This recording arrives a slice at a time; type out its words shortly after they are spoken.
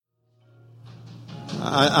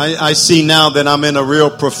I see now that I'm in a real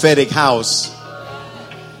prophetic house.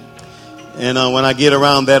 And when I get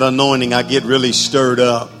around that anointing, I get really stirred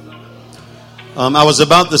up. I was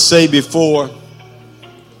about to say before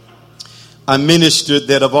I ministered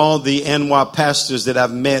that of all the NY pastors that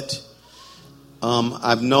I've met,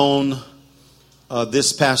 I've known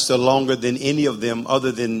this pastor longer than any of them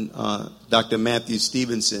other than Dr. Matthew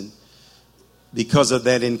Stevenson, because of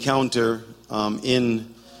that encounter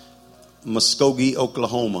in Muskogee,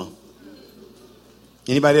 Oklahoma.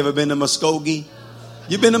 Anybody ever been to Muskogee?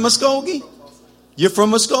 You been to Muskogee? You're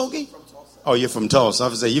from Muskogee? Oh, you're from Tulsa. I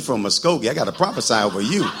was say you're from Muskogee. I got to prophesy over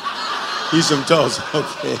you. He's from Tulsa.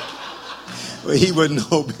 Okay. Well, he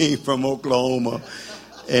wouldn't know being from Oklahoma.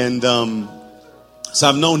 And so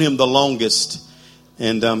I've known him the longest.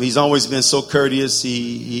 And he's always been so courteous.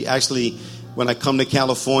 He actually, when I come to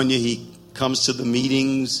California, he comes to the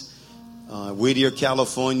meetings. Whittier,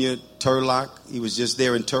 California, Turlock. He was just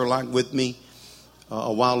there in Turlock with me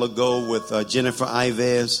a while ago with Jennifer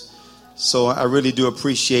Ives. So I really do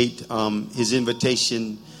appreciate his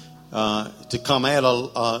invitation to come. I had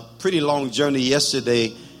a pretty long journey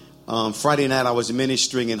yesterday. Friday night I was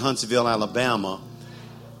ministering in Huntsville, Alabama.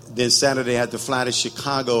 Then Saturday I had to fly to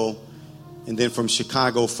Chicago. And then from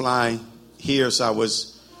Chicago fly here. So I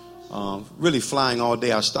was really flying all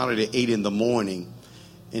day. I started at 8 in the morning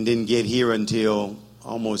and didn't get here until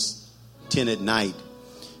almost 10 at night.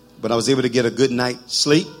 But I was able to get a good night's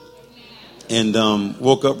sleep and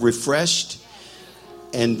woke up refreshed.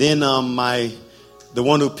 And then the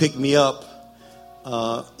one who picked me up,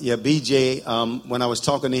 BJ, when I was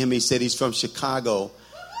talking to him, he said he's from Chicago,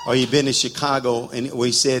 or he'd been in Chicago. And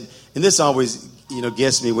he said, and this always,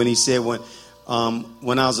 gets me when he said, when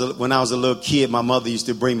I was a little kid, my mother used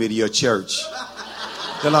to bring me to your church.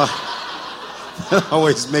 That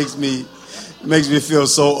always makes me feel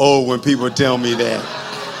so old when people tell me that.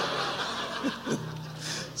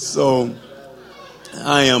 So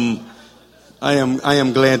I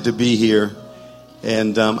am glad to be here,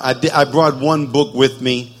 and I brought one book with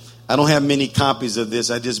me. I don't have many copies of this.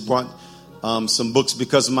 I just brought some books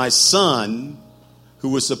because my son, who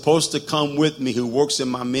was supposed to come with me, who works in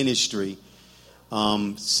my ministry,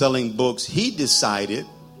 selling books, he decided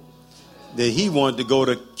that he wanted to go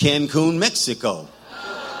to Cancun, Mexico.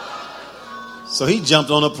 So he jumped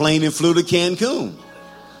on a plane and flew to Cancun.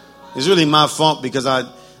 It's really my fault because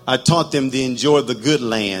I taught them to enjoy the good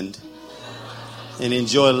land and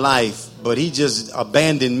enjoy life. But he just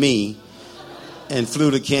abandoned me and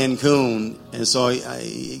flew to Cancun. And so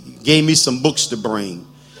he gave me some books to bring.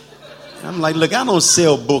 I'm like, look, I don't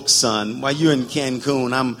sell books, son, while you're in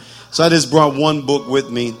Cancun. So I just brought one book with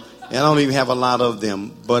me. And I don't even have a lot of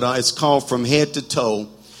them. But it's called From Head to Toe.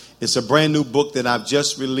 It's a brand new book that I've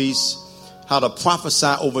just released. How to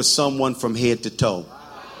prophesy over someone from head to toe.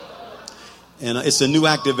 And it's a new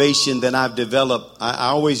activation that I've developed. I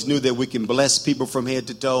always knew that we can bless people from head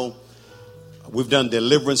to toe. We've done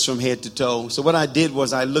deliverance from head to toe. So what I did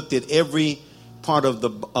was I looked at every part of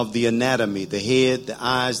the anatomy. The head, the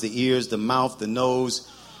eyes, the ears, the mouth, the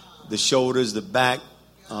nose, the shoulders, the back,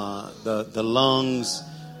 the lungs,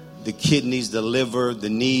 the kidneys, the liver, the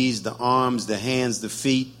knees, the arms, the hands, the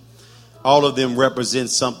feet. All of them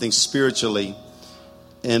represent something spiritually.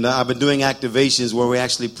 And I've been doing activations where we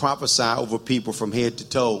actually prophesy over people from head to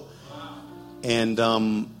toe. And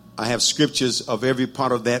I have scriptures of every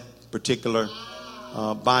part of that particular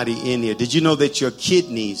body in here. Did you know that your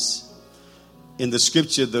kidneys, in the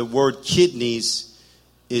scripture, the word kidneys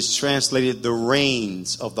is translated the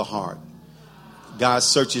reins of the heart. God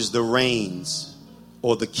searches the reins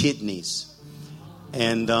or the kidneys.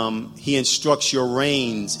 And he instructs your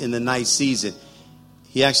reins in the night season.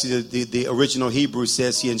 He actually, the original Hebrew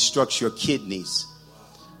says he instructs your kidneys.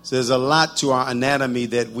 So there's a lot to our anatomy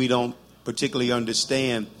that we don't particularly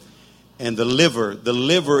understand. And the liver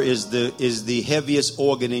is the heaviest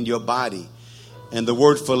organ in your body. And the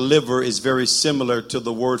word for liver is very similar to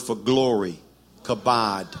the word for glory,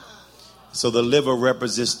 kabod. So the liver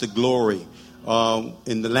represents the glory.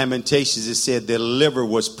 In the Lamentations, it said their liver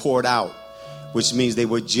was poured out, which means they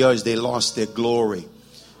were judged. They lost their glory.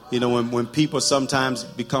 When people sometimes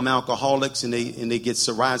become alcoholics and they get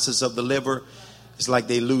cirrhosis of the liver, it's like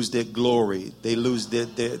they lose their glory. They lose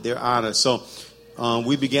their honor. So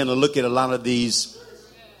we began to look at a lot of these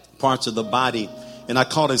parts of the body, and I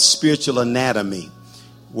call it spiritual anatomy,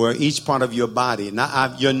 where each part of your body.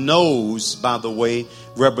 Now, your nose, by the way,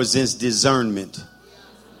 represents discernment.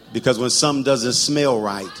 Because when something doesn't smell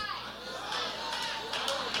right,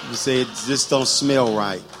 you say, this don't smell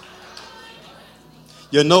right.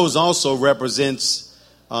 Your nose also represents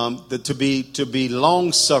To be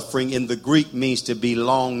long suffering in the Greek means to be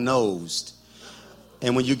long nosed.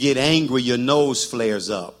 And when you get angry, your nose flares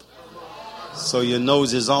up. So your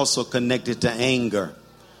nose is also connected to anger.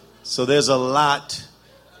 So there's a lot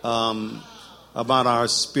about our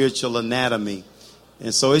spiritual anatomy.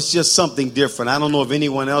 And so it's just something different. I don't know if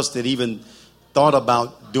anyone else that even thought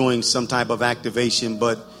about doing some type of activation,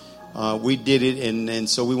 but we did it. And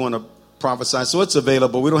so we want to prophesy. So it's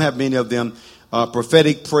available. We don't have many of them.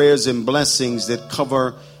 Prophetic prayers and blessings that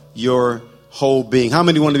cover your whole being. How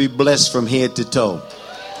many want to be blessed from head to toe?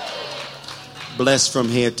 Blessed from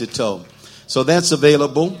head to toe. So that's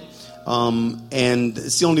available. And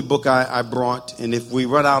it's the only book I brought. And if we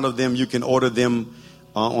run out of them, you can order them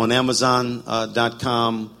on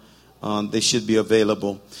Amazon.com. They should be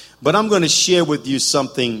available. But I'm going to share with you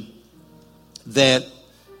something that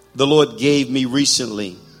the Lord gave me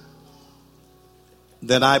recently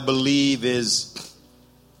that I believe is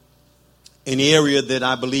an area that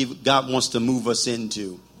I believe God wants to move us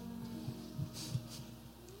into.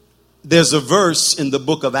 There's a verse in the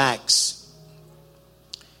book of Acts,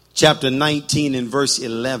 chapter 19 and verse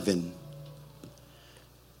 11,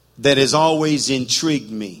 that has always intrigued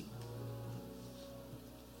me.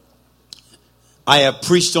 I have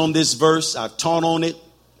preached on this verse. I've taught on it.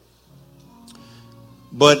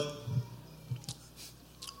 But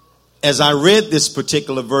as I read this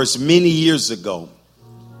particular verse many years ago,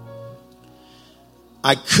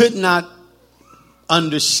 I could not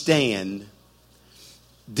understand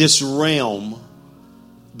this realm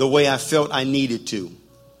the way I felt I needed to.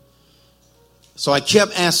 So I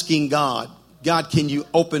kept asking God, can you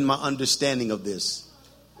open my understanding of this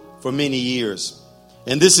for many years?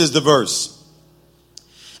 And this is the verse.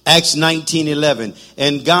 Acts 19:11.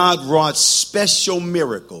 And God wrought special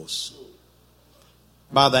miracles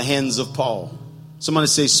by the hands of Paul. Somebody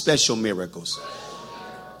say special miracles.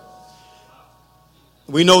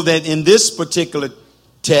 We know that in this particular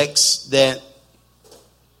text that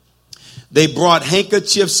they brought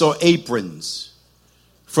handkerchiefs or aprons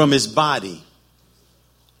from his body,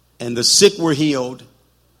 and the sick were healed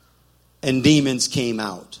and demons came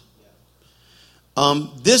out.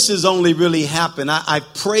 This has only really happened. I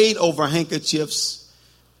prayed over handkerchiefs,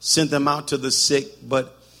 sent them out to the sick,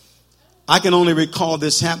 but I can only recall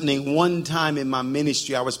this happening one time in my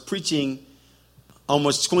ministry. I was preaching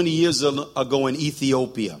almost 20 years ago in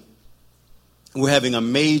Ethiopia. We're having a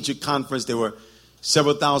major conference. There were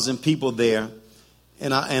several thousand people there.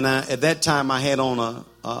 And I at that time, I had on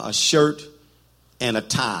a shirt and a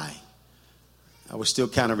tie. I was still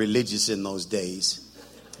kind of religious in those days.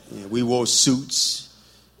 Yeah, we wore suits.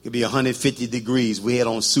 It could be 150 degrees. We had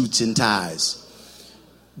on suits and ties.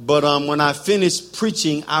 But when I finished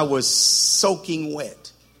preaching, I was soaking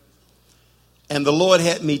wet. And the Lord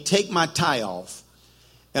had me take my tie off.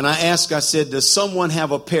 And I said, does someone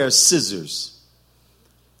have a pair of scissors?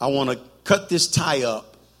 I want to cut this tie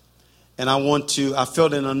up. And I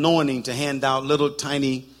felt an anointing to hand out little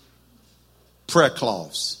tiny prayer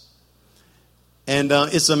cloths. And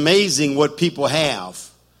it's amazing what people have.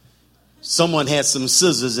 Someone had some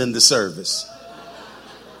scissors in the service.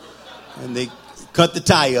 And they cut the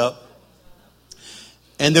tie up.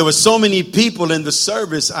 And there were so many people in the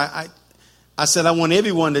service. I said, I want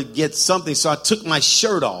everyone to get something. So I took my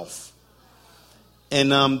shirt off.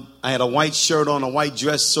 And I had a white shirt on, a white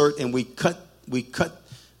dress shirt. And we cut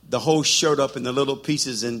the whole shirt up in the little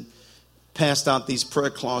pieces and passed out these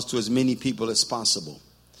prayer cloths to as many people as possible.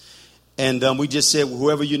 And we just said,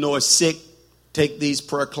 whoever you know is sick, take these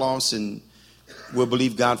prayer cloths and we'll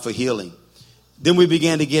believe God for healing. Then we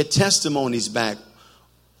began to get testimonies back.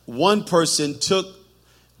 One person took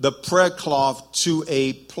the prayer cloth to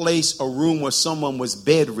a room where someone was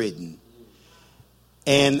bedridden.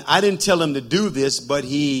 And I didn't tell him to do this, but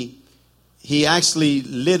he actually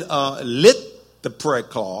lit the prayer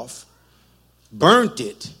cloth, burnt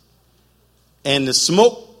it, and the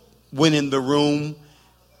smoke went in the room,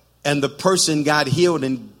 and the person got healed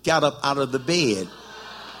and got up out of the bed.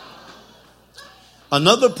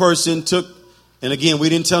 Another person took, and again, we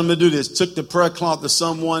didn't tell him to do this, took the prayer cloth to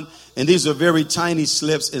someone, and these are very tiny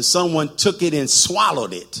slips, and someone took it and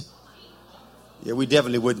swallowed it. Yeah, we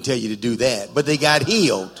definitely wouldn't tell you to do that, but they got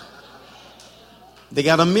healed. They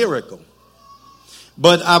got a miracle.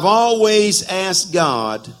 But I've always asked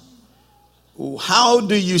God, how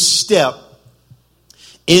do you step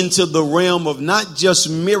into the realm of not just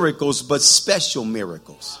miracles, but special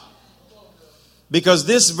miracles? Because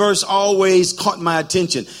this verse always caught my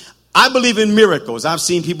attention. I believe in miracles. I've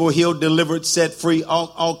seen people healed, delivered, set free,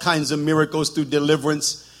 all kinds of miracles through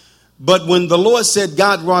deliverance. But when the Lord said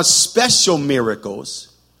God wrought special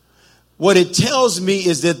miracles, what it tells me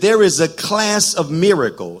is that there is a class of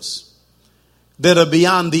miracles that are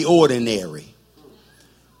beyond the ordinary.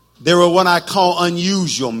 There are what I call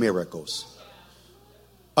unusual miracles,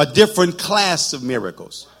 a different class of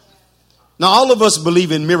miracles. Now, all of us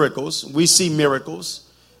believe in miracles. We see miracles,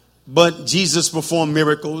 but Jesus performed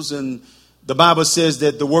miracles, and the Bible says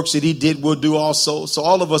that the works that he did will do also. So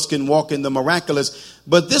all of us can walk in the miraculous.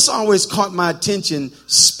 But this always caught my attention,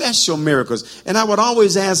 special miracles. And I would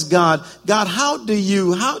always ask God, how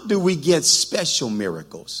do we get special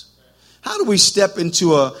miracles? How do we step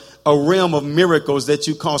into a realm of miracles that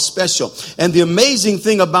you call special? And the amazing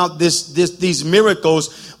thing about these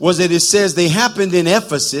miracles was that it says they happened in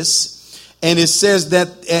Ephesus. And it says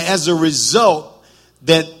that as a result,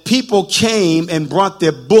 that people came and brought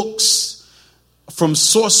their books from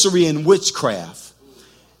sorcery and witchcraft,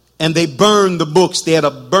 and they burned the books. They had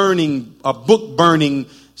a book burning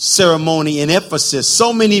ceremony in Ephesus.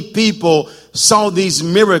 So many people saw these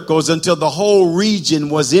miracles until the whole region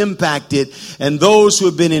was impacted, and those who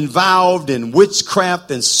had been involved in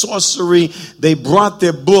witchcraft and sorcery, they brought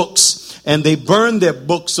their books and they burned their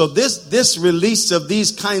books. So this release of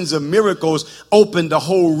these kinds of miracles opened the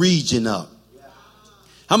whole region up.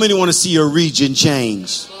 How many want to see your region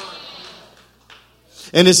change?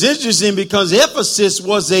 And it's interesting because Ephesus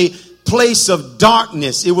was a place of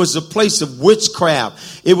darkness. It was a place of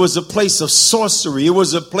witchcraft. It was a place of sorcery. It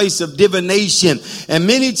was a place of divination. And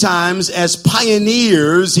many times as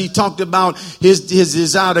pioneers, he talked about his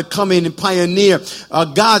desire to come in and pioneer.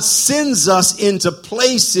 God sends us into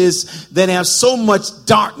places that have so much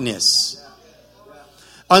darkness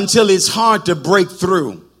until it's hard to break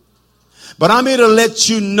through. But I'm here to let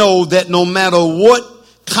you know that no matter what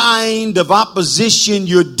kind of opposition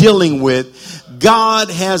you're dealing with, God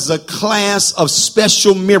has a class of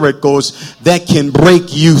special miracles that can break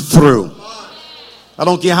you through. I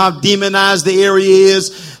don't care how demonized the area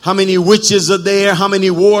is, how many witches are there, how many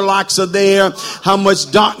warlocks are there, how much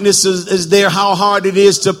darkness is there, how hard it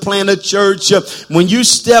is to plant a church. When you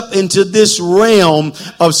step into this realm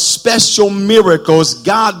of special miracles,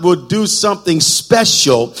 God will do something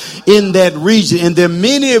special in that region. And there are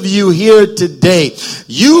many of you here today.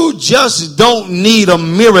 You just don't need a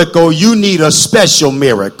miracle. You need a special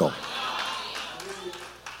miracle.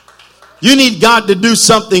 You need God to do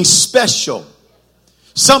something special.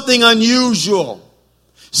 Something unusual,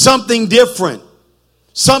 something different,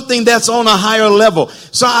 something that's on a higher level.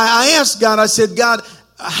 So I asked God, I said, God,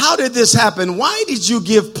 how did this happen? Why did you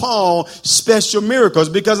give Paul special miracles?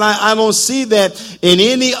 Because I don't see that in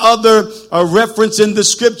any other reference in the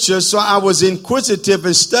scripture. So I was inquisitive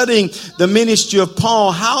in studying the ministry of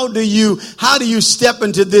Paul. How do you step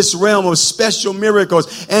into this realm of special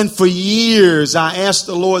miracles? And for years I asked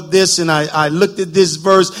the Lord this, and I looked at this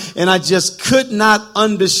verse, and I just could not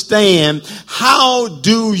understand, how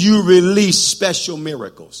do you release special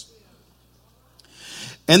miracles?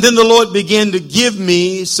 And then the Lord began to give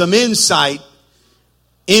me some insight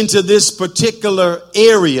into this particular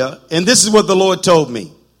area. And this is what the Lord told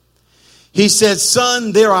me. He said,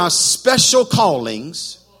 son, there are special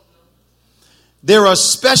callings. There are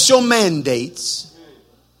special mandates.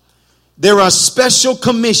 There are special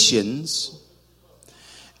commissions.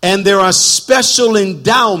 And there are special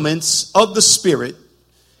endowments of the Spirit,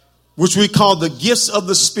 which we call the gifts of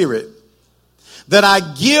the Spirit, that I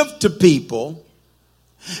give to people.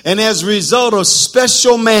 And as a result of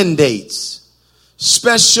special mandates,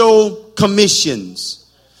 special commissions,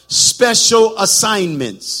 special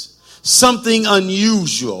assignments, something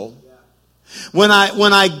unusual, when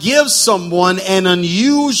I give someone an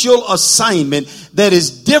unusual assignment that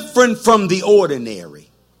is different from the ordinary,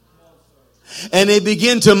 and they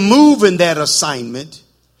begin to move in that assignment,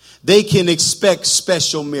 they can expect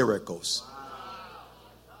special miracles.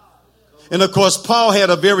 And of course, Paul had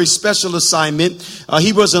a very special assignment.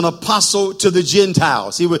 He was an apostle to the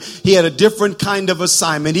Gentiles. He had a different kind of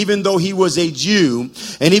assignment. Even though he was a Jew,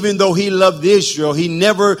 and even though he loved Israel, he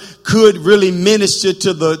never could really minister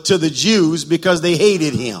to the Jews because they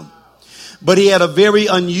hated him. But he had a very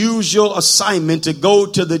unusual assignment to go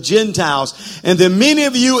to the Gentiles. And there are many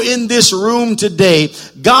of you in this room today,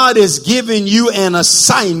 God has given you an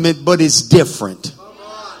assignment, but it's different.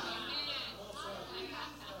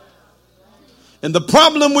 And the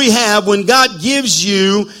problem we have when God gives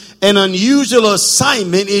you an unusual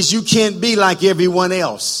assignment is you can't be like everyone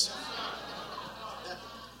else.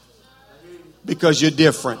 Because you're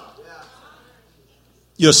different.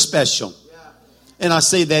 You're special. And I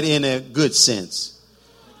say that in a good sense.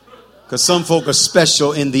 Because some folk are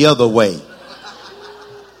special in the other way.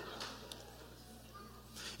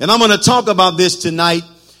 And I'm going to talk about this tonight.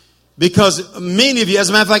 Because many of you, as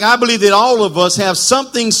a matter of fact, I believe that all of us have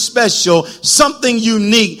something special, something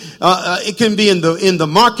unique. It can be in the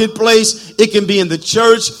marketplace. It can be in the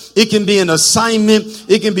church. It can be an assignment.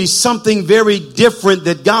 It can be something very different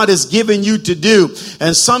that God has given you to do.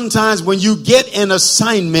 And sometimes when you get an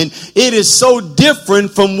assignment, it is so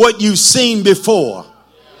different from what you've seen before.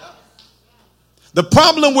 The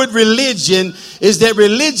problem with religion is that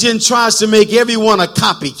religion tries to make everyone a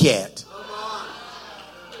copycat.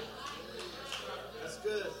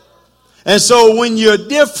 And so when you're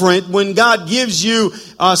different, when God gives you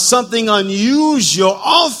something unusual,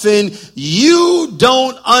 often you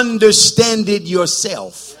don't understand it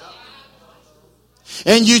yourself.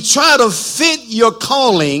 And you try to fit your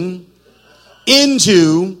calling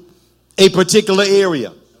into a particular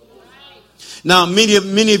area. Now, many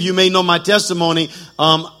of you may know my testimony.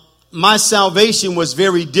 My salvation was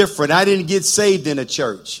very different. I didn't get saved in a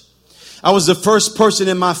church. I was the first person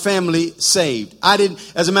in my family saved.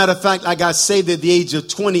 As a matter of fact, I got saved at the age of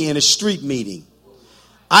 20 in a street meeting.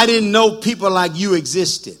 I didn't know people like you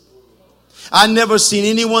existed. I never seen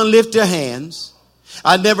anyone lift their hands.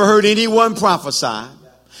 I never heard anyone prophesy.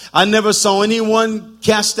 I never saw anyone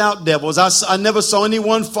cast out devils. I never saw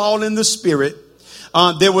anyone fall in the spirit.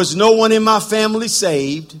 There was no one in my family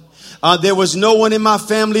saved. There was no one in my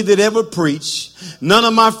family that ever preached. None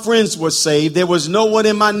of my friends were saved. There was no one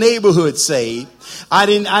in my neighborhood saved. I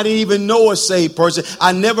didn't even know a saved person.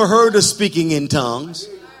 I never heard of speaking in tongues.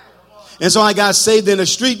 And so I got saved in a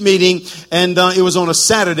street meeting, and it was on a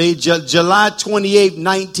Saturday, July 28,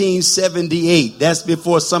 1978. That's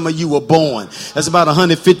before some of you were born. That's about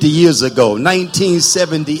 150 years ago,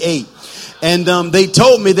 1978. And they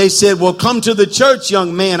told me, they said, well, come to the church,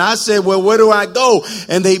 young man. I said, well, where do I go?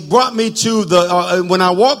 And they brought me to when I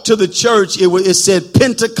walked to the church, it said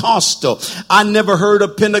Pentecostal. I never heard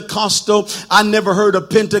of Pentecostal. I never heard of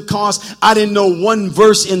Pentecost. I didn't know one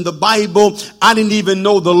verse in the Bible. I didn't even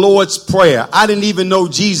know the Lord's Prayer. I didn't even know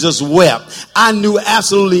Jesus wept. I knew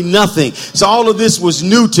absolutely nothing. So all of this was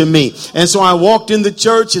new to me. And so I walked in the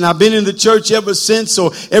church, and I've been in the church ever since.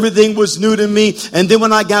 So everything was new to me. And then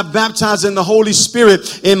when I got baptized in the Holy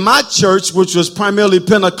Spirit, in my church, which was primarily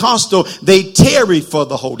Pentecostal, they tarry for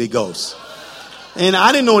the Holy Ghost. And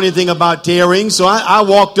I didn't know anything about tarrying, so I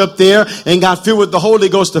walked up there and got filled with the Holy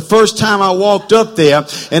Ghost the first time I walked up there.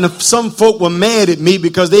 And some folk were mad at me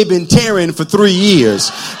because they've been tarrying for 3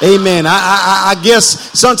 years. Amen. I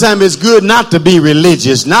guess sometimes it's good not to be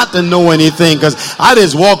religious, not to know anything, because I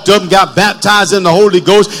just walked up and got baptized in the Holy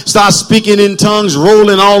Ghost, started speaking in tongues,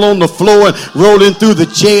 rolling all on the floor and rolling through the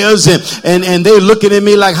chairs. And they looking at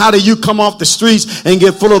me like, how do you come off the streets and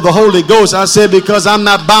get full of the Holy Ghost? I said, because I'm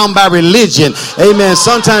not bound by religion. Amen.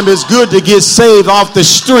 Sometimes it's good to get saved off the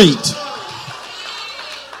street.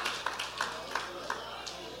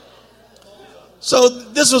 So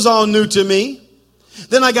this was all new to me.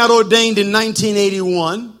 Then I got ordained in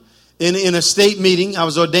 1981 in a state meeting. I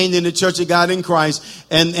was ordained in the Church of God in Christ.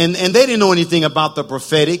 And they didn't know anything about the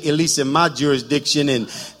prophetic, at least in my jurisdiction,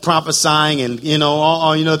 and prophesying. And,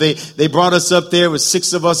 they brought us up there with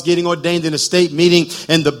 6 of us getting ordained in a state meeting.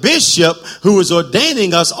 And the bishop who was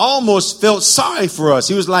ordaining us almost felt sorry for us.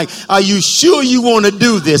 He was like, are you sure you want to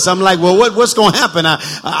do this? I'm like, well, what's going to happen?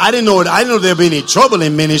 I didn't know there'd be any trouble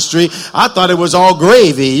in ministry. I thought it was all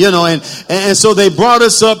gravy, and so they brought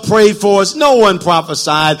us up, prayed for us. No one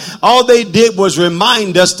prophesied. All they did was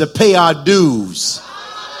remind us to pay our dues.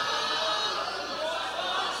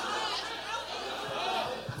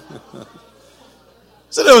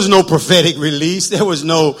 So there was no prophetic release. There was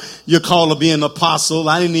no, you're called to be an apostle.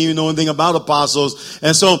 I didn't even know anything about apostles.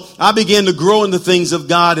 And so I began to grow in the things of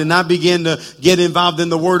God, and I began to get involved in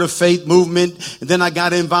the Word of Faith movement. And then I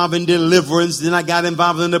got involved in deliverance. Then I got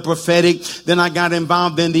involved in the prophetic. Then I got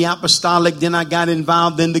involved in the apostolic. Then I got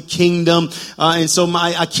involved in the kingdom. And so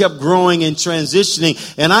I kept growing and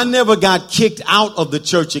transitioning. And I never got kicked out of the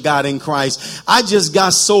Church of God in Christ. I just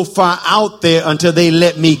got so far out there until they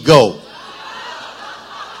let me go.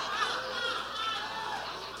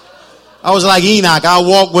 I was like Enoch. I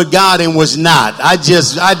walked with God and was not. I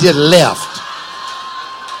just left.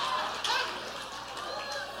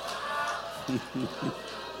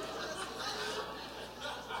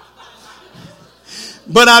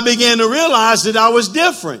 But I began to realize that I was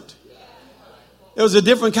different. There was a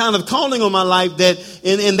different kind of calling on my life that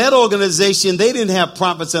in that organization, they didn't have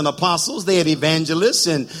prophets and apostles. They had evangelists,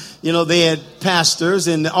 and they had pastors,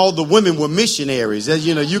 and all the women were missionaries. As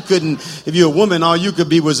you couldn't, if you're a woman, all you could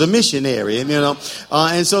be was a missionary. And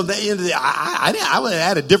so I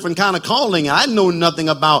had a different kind of calling. I know nothing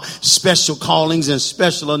about special callings and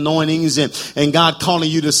special anointings and God calling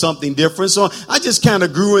you to something different. So I just kind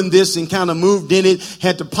of grew in this and kind of moved in it.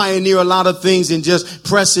 Had to pioneer a lot of things and just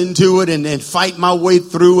press into it and fight my way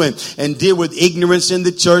through and deal with ignorance in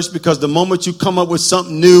the church, because the moment you come up with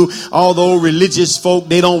something new, all the old religious folk,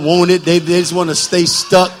 they don't want it. They just want to stay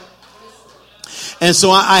stuck. And so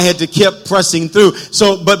I had to keep pressing through.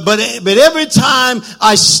 So, but every time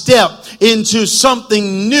I stepped into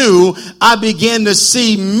something new, I began to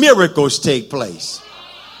see miracles take place.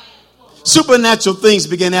 Supernatural things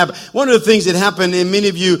began to happen. One of the things that happened, and many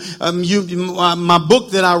of you, my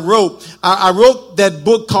book that I wrote that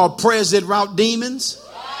book called Prayers That Rout Demons.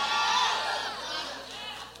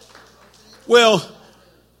 Well,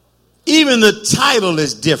 even the title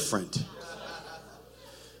is different.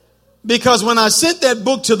 Because when I sent that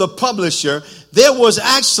book to the publisher, there was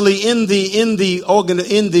actually in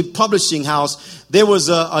the publishing house, there was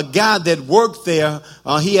a guy that worked there.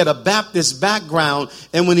 He had a Baptist background,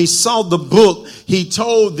 and when he saw the book, he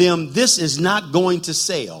told them, "This is not going to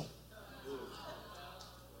sell."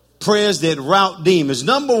 Prayers That Rout Demons.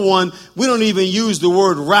 Number one, we don't even use the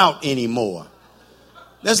word rout anymore.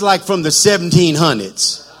 That's like from the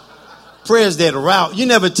 1700s. Prayers that rout. You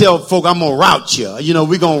never tell folk, "I'm gonna rout you."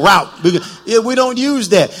 We're gonna rout. We don't use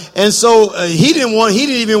that. And so he didn't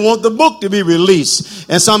even want the book to be released.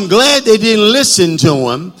 And so I'm glad they didn't listen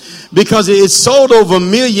to him, because it sold over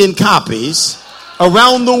 1 million copies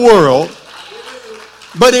around the world.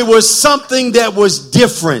 But it was something that was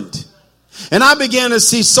different. And I began to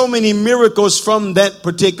see so many miracles from that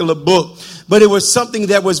particular book. But it was something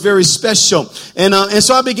that was very special. And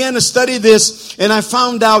so I began to study this, and I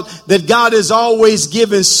found out that God is always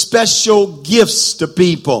giving special gifts to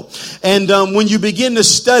people. And when you begin to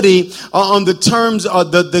study on the terms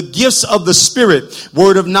of the gifts of the Spirit,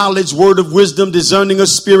 word of knowledge, word of wisdom, discerning of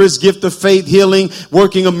spirits, gift of faith, healing,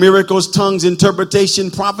 working of miracles, tongues,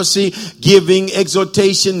 interpretation, prophecy, giving,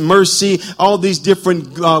 exhortation, mercy, all these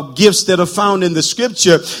different gifts that are found in the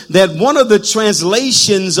scripture, that one of the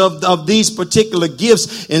translations of these particular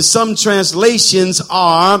gifts in some translations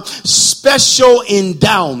are special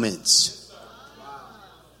endowments.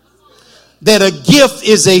 That a gift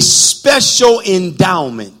is a special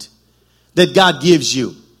endowment that God gives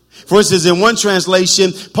you. For instance, in one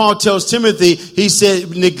translation, Paul tells Timothy, he said,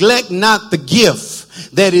 "Neglect not the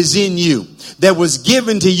gift that is in you, that was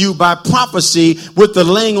given to you by prophecy with the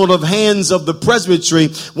laying on of hands of the presbytery."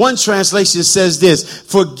 One translation says this: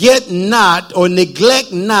 "Forget not or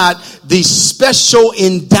neglect not the special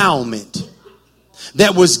endowment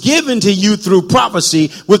that was given to you through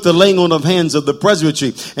prophecy with the laying on of hands of the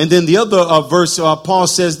presbytery." And then the other verse, Paul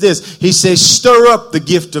says this. He says, "Stir up the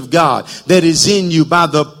gift of God that is in you by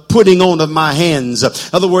the putting on of my hands." In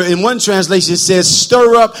other words, in one translation it says,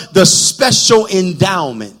 "Stir up the special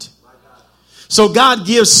endowment." So God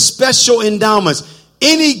gives special endowments.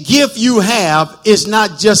 Any gift you have is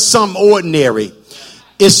not just some ordinary.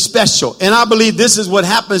 It's special. And I believe this is what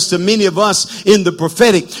happens to many of us in the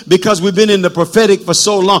prophetic, because we've been in the prophetic for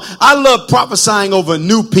so long. I love prophesying over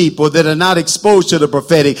new people that are not exposed to the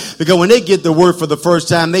prophetic, because when they get the word for the first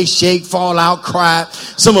time, they shake, fall out, cry.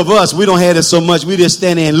 Some of us, we don't have it so much. We just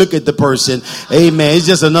stand there and look at the person. Amen. It's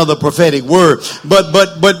just another prophetic word. But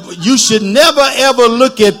you should never ever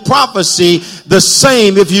look at prophecy the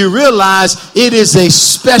same if you realize it is a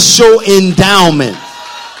special endowment.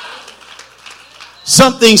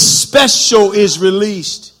 Something special is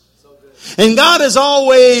released. And God has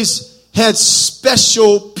always had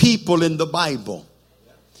special people in the Bible.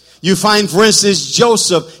 You find, for instance,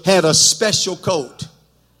 Joseph had a special coat.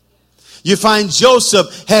 You find Joseph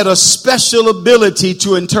had a special ability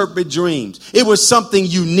to interpret dreams. It was something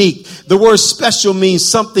unique. The word special means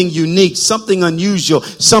something unique, something unusual,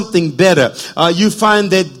 something better. You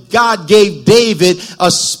find that God gave David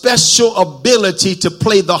a special ability to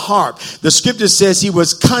play the harp. The scripture says he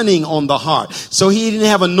was cunning on the harp. So he didn't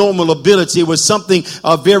have a normal ability. It was something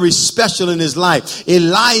very special in his life.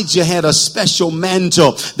 Elijah had a special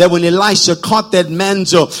mantle, that when Elisha caught that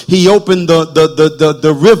mantle, he opened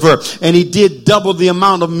the river and he did double the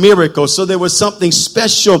amount of miracles. So there was something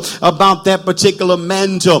special about that particular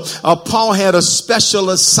mantle. Paul had a special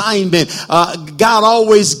assignment. God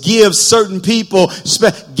always gives certain people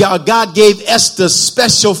God gave Esther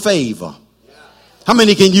special favor. How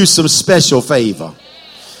many can use some special favor?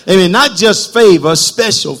 I mean, not just favor,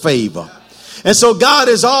 special favor. And so God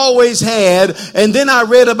has always had, and then I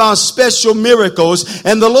read about special miracles,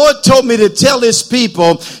 and the Lord told me to tell his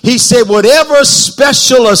people, he said, whatever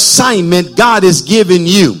special assignment God has given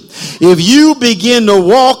you, if you begin to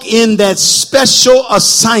walk in that special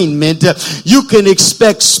assignment, you can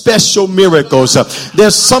expect special miracles.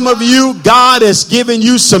 There's some of you, God has given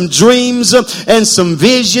you some dreams and some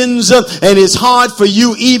visions, and it's hard for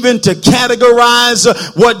you even to categorize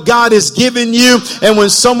what God has given you. And when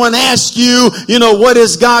someone asks you, what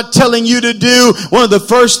is God telling you to do? One of the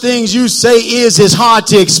first things you say is, it's hard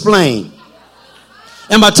to explain.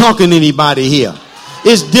 Am I talking to anybody here?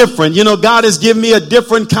 It's different. God has given me a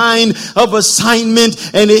different kind of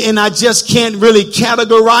assignment, and I just can't really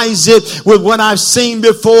categorize it with what I've seen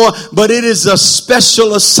before, but it is a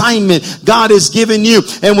special assignment God has given you.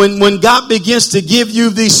 And when God begins to give you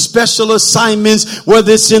these special assignments,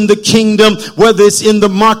 whether it's in the kingdom, whether it's in the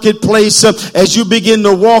marketplace, as you begin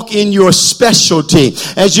to walk in your specialty,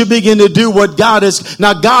 as you begin to do what God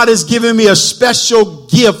has given me a special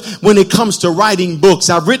gift when it comes to writing books.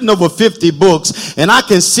 I've written over 50 books, and I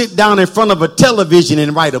can sit down in front of a television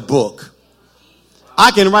and write a book.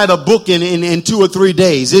 I can write a book in 2 or 3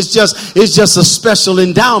 days. It's just a special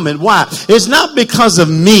endowment. Why? It's not because of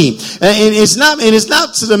me, and it's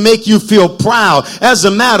not to make you feel proud. As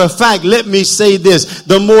a matter of fact, let me say this: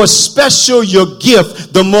 the more special your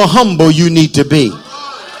gift, the more humble you need to be.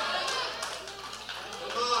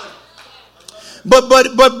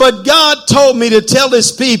 But God told me to tell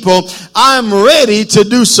his people, I'm ready to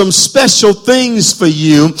do some special things for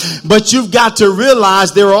you, but you've got to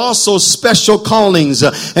realize there are also special callings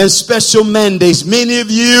and special mandates. Many of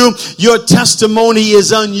you, your testimony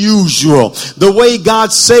is unusual. The way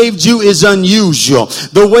God saved you is unusual.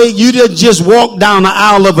 The way you didn't just walk down the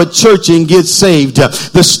aisle of a church and get saved.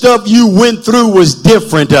 The stuff you went through was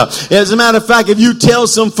different. As a matter of fact, if you tell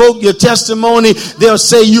some folk your testimony, they'll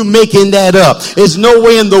say you making that up. There's no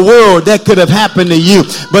way in the world that could have happened to you.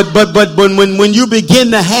 But when you begin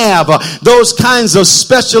to have those kinds of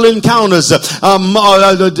special encounters,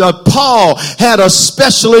 Paul had a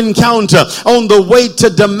special encounter on the way to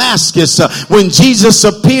Damascus when Jesus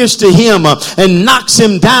appears to him and knocks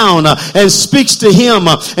him down and speaks to him,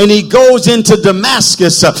 and he goes into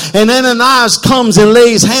Damascus, and Ananias comes and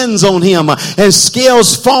lays hands on him, and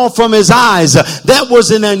scales fall from his eyes. That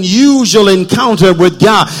was an unusual encounter with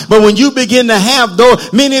God. But when you begin to have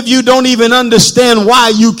those, many of you don't even understand why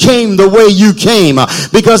you came the way you came,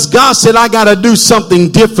 because God said, I got to do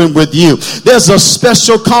something different with you. There's a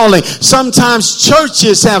special calling. Sometimes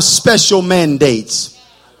churches have special mandates.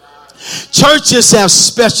 Churches have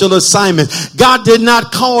special assignments. God did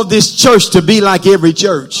not call this church to be like every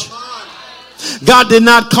church. God did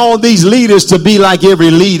not call these leaders to be like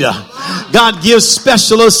every leader. God gives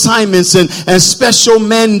special assignments and special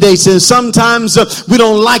mandates, and sometimes we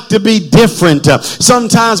don't like to be different.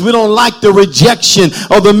 Sometimes we don't like the rejection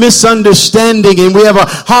or the misunderstanding, and we have a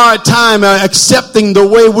hard time accepting the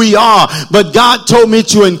way we are. But God told me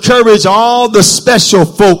to encourage all the special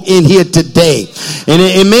folk in here today. And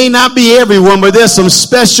it may not be everyone, but there's some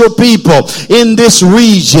special people in this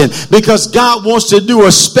region, because God wants to do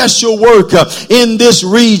a special work in this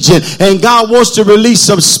region, and God wants to release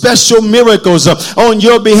some special miracles on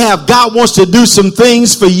your behalf. God wants to do some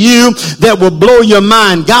things for you that will blow your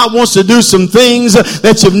mind. God wants to do some things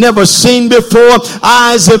that you've never seen before.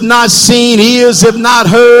 Eyes have not seen, ears have not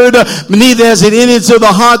heard, neither has it entered into the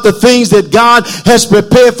heart the things that God has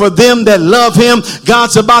prepared for them that love him.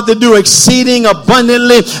 God's about to do exceeding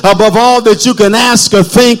abundantly above all that you can ask or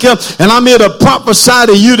think. And I'm here to prophesy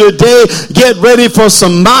to you today. Get ready for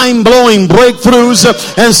some mind-blowing breakthroughs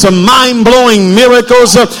and some mind-blowing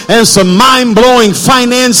miracles and some mind-blowing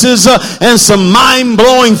finances and some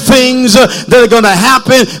mind-blowing things that are going to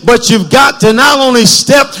happen. But you've got to not only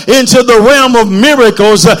step into the realm of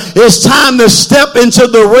miracles, it's time to step into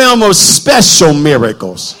the realm of special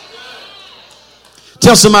miracles.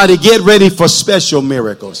 Tell somebody, get ready for special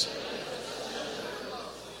miracles.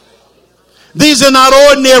 These are not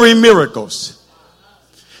ordinary miracles.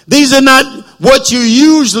 These are not what you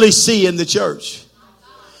usually see in the church.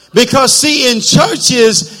 Because see, in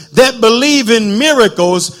churches that believe in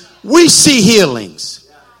miracles, we see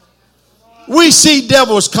healings. We see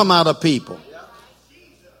devils come out of people.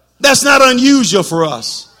 That's not unusual for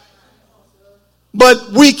us.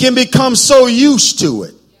 But we can become so used to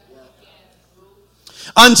it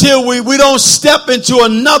until we don't step into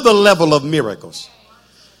another level of miracles.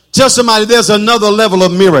 Tell somebody, there's another level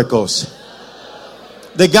of miracles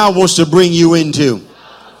that God wants to bring you into.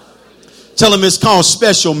 Tell them it's called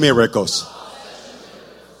special miracles.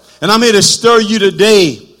 And I'm here to stir you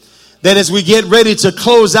today that as we get ready to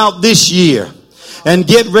close out this year and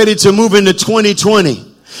get ready to move into 2020,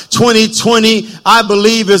 2020, I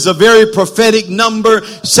believe, is a very prophetic number.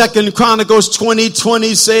 2 Chronicles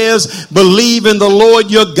 20:20 says, believe in the Lord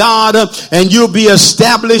your God and you'll be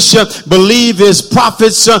established. Believe his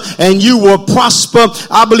prophets and you will prosper.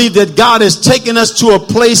 I believe that God has taken us to a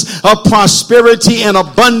place of prosperity and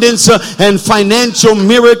abundance and financial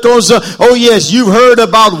miracles. Oh yes, you've heard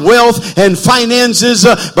about wealth and finances,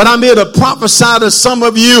 but I'm here to prophesy to some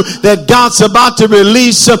of you that God's about to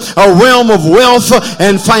release a realm of wealth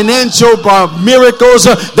and financial miracles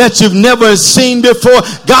that you've never seen before.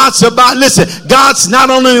 God's not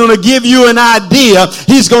only going to give you an idea,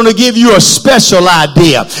 he's going to give you a special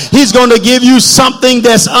idea. He's going to give you something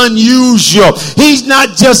that's unusual. He's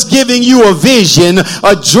not just giving you a vision,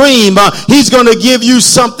 a dream. He's going to give you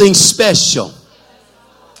something special.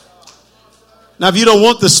 Now, if you don't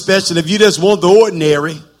want the special, if you just want the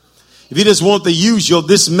ordinary, if you just want the usual,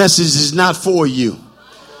 this message is not for you.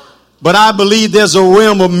 But I believe there's a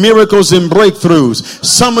realm of miracles and breakthroughs.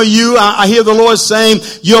 Some of you, I hear the Lord saying,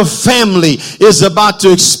 your family is about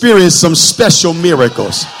to experience some special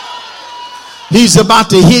miracles. He's about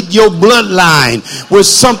to hit your bloodline with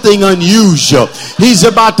something unusual. He's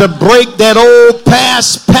about to break that old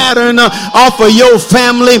past pattern off of your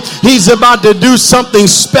family. He's about to do something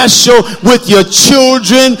special with your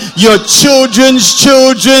children, your children's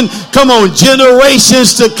children. Come on,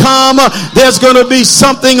 generations to come. There's going to be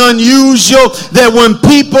something unusual that when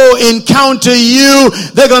people encounter you,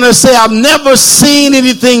 they're going to say, I've never seen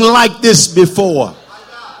anything like this before.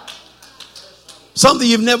 Something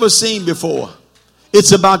you've never seen before.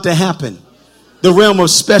 It's about to happen. The realm of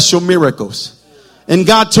special miracles. And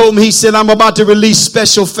God told me, he said, I'm about to release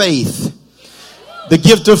special faith. The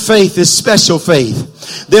gift of faith is special faith.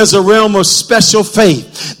 There's a realm of special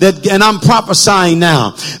faith that, and I'm prophesying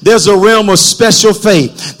now, there's a realm of special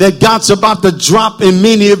faith that God's about to drop in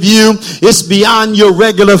many of you. It's beyond your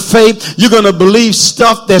regular faith. You're going to believe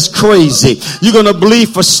stuff that's crazy. You're going to believe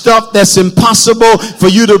for stuff that's impossible for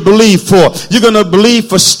you to believe for. You're going to believe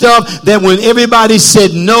for stuff that when everybody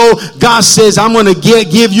said no, God says, I'm going to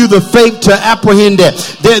give you the faith to apprehend that.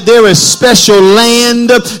 There is special land,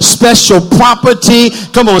 special property,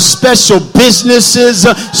 come on, special businesses,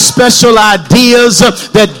 special ideas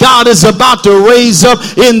that God is about to raise up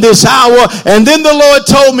in this hour. And then the Lord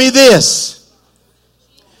told me this.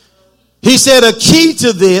 He said a key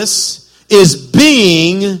to this is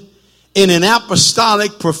being in an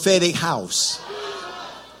apostolic prophetic house.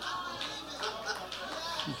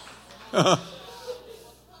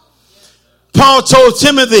 Paul told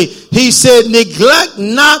Timothy, he said, neglect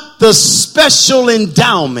not the special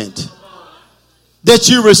endowment that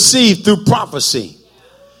you receive through prophecy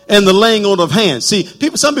and the laying on of hands. See,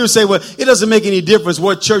 some people say, well, it doesn't make any difference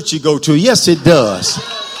what church you go to. Yes, it does.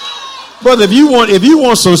 Brother, if you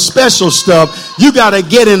want some special stuff, you got to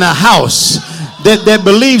get in a house that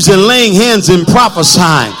believes in laying hands and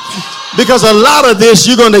prophesying. Because a lot of this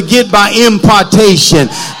you're going to get by impartation.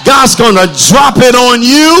 God's going to drop it on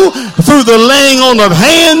you through the laying on of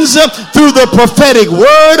hands, through the prophetic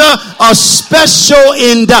word, a special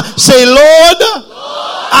say, Lord,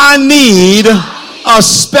 I need a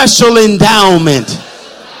special endowment.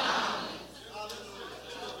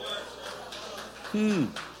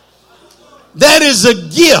 That is a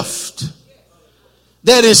gift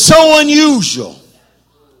that is so unusual.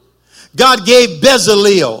 God gave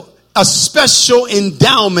Bezalel a special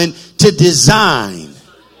endowment to design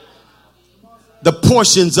the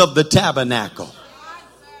portions of the tabernacle.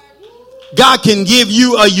 God can give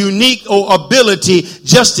you a unique ability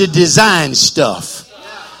just to design stuff.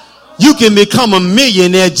 You can become a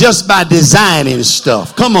millionaire just by designing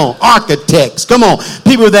stuff. Come on, architects. Come on,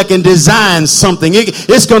 people that can design something.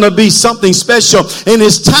 It's going to be something special. And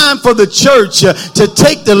it's time for the church to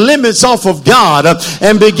take the limits off of God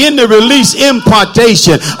and begin to release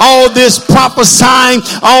impartation. All this prophesying,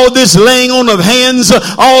 all this laying on of hands,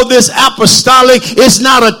 all this apostolic, it's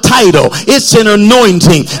not a title. It's an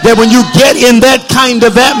anointing that when you get in that kind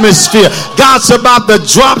of atmosphere, God's about to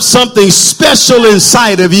drop something special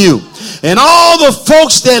inside of you. And all the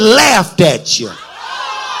folks that laughed at you,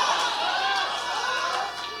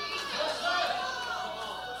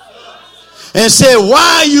 and said,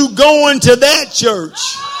 why are you going to that church?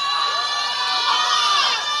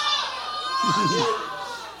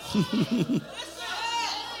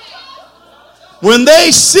 When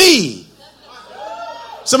they see,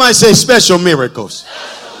 somebody say special miracles.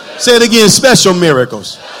 Say it again, special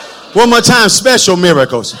miracles. One more time, special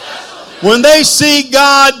miracles. When they see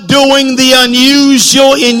God doing the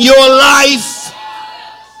unusual in your life,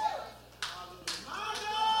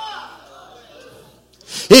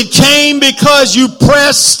 It came because you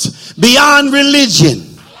pressed beyond religion.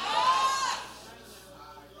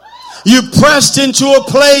 You pressed into a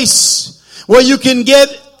place where you can get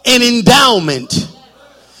an endowment.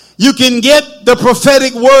 You can get the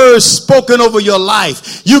prophetic words spoken over your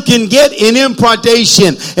life. You can get an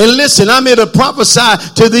impartation. And listen, I'm here to prophesy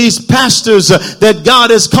to these pastors that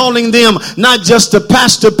God is calling them not just to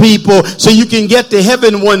pastor people so you can get to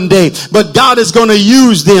heaven one day, but God is going to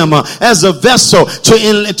use them as a vessel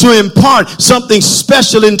to impart something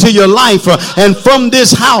special into your life. And from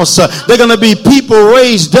this house, they're going to be people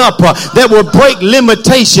raised up that will break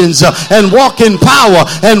limitations and walk in power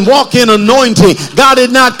and walk in anointing. God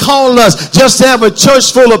did not call us just to have a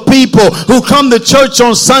church full of people who come to church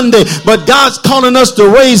on Sunday, but God's calling us to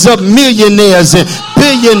raise up millionaires and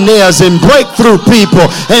billionaires and breakthrough people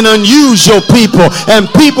and unusual people and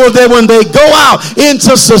people that when they go out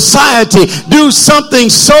into society do something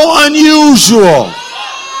so unusual.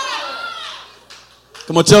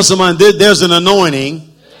 Come on, tell someone there's an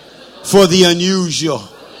anointing for the unusual.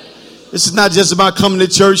 This is not just about coming to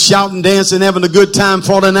church, shouting, dancing, having a good time,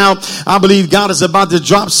 falling out. I believe God is about to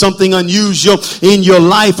drop something unusual in your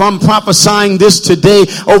life. I'm prophesying this today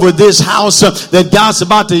over this house that God's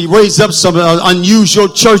about to raise up some unusual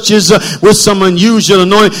churches with some unusual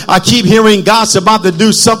anointing. I keep hearing God's about to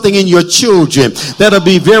do something in your children that'll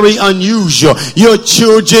be very unusual. Your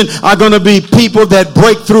children are going to be people that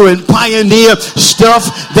break through and pioneer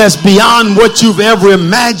stuff that's beyond what you've ever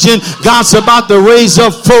imagined. God's about to raise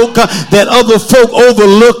up folk that other folk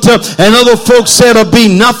overlooked and other folks said will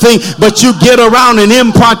be nothing, but you get around an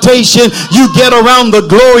impartation, you get around the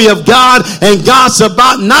glory of God, and God's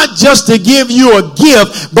about not just to give you a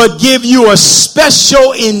gift, but give you a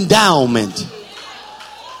special endowment.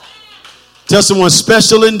 Tell someone,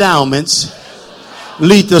 special endowments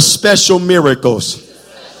lead to special miracles.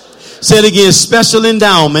 Say it again, special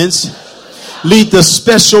endowments lead to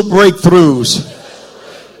special breakthroughs.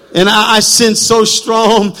 And I sense so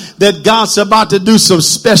strong that God's about to do some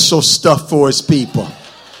special stuff for his people.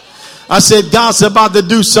 I said, God's about to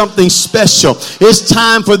do something special. It's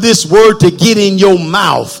time for this word to get in your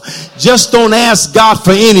mouth. Just don't ask God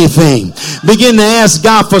for anything. Begin to ask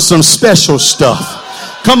God for some special stuff.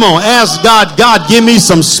 Come on, ask God, God, give me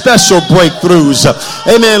some special breakthroughs.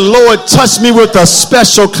 Amen. Lord, touch me with a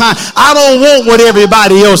special kind. I don't want what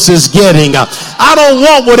everybody else is getting. I don't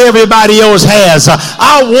want what everybody else has.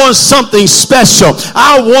 I want something special.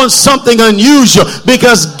 I want something unusual,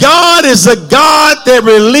 because God is a God that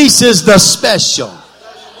releases the special.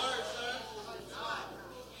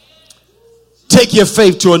 Take your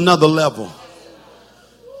faith to another level.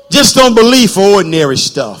 Just don't believe for ordinary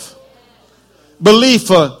stuff. Believe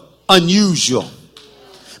for unusual.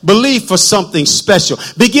 Believe for something special.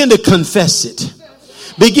 Begin to confess it.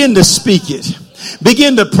 Begin to speak it.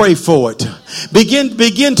 Begin to pray for it.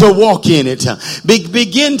 Begin to walk in it.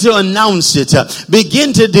 Begin to announce it.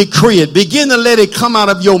 Begin to decree it. Begin to let it come out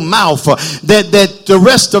of your mouth that the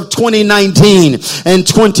rest of 2019 and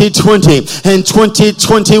 2020 and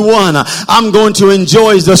 2021, I'm going to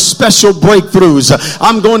enjoy the special breakthroughs.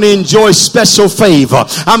 I'm going to enjoy special favor.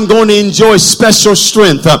 I'm going to enjoy special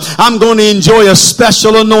strength. I'm going to enjoy a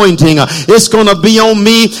special anointing. It's going to be on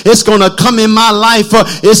me. It's going to come in my life.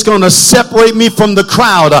 It's going to separate me from the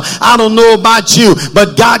crowd. I don't know about you,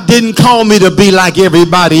 but God didn't call me to be like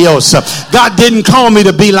everybody else. God didn't call me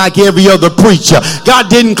to be like every other preacher. God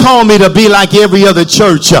didn't call me to be like every other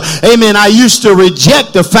church. Amen. I used to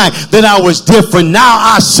reject the fact that I was different. Now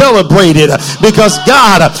I celebrate it, because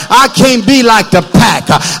God, I can't be like the pack.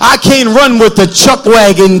 I can't run with the chuck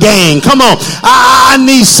wagon gang. Come on. I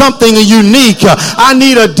need something unique. I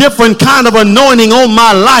need a different kind of anointing on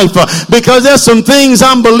my life, because there's some things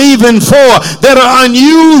I'm believing for that are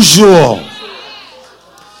unusual.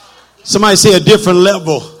 Somebody say a different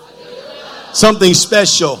level. Something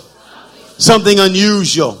special. Something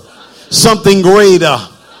unusual. Something greater.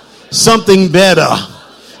 Something better.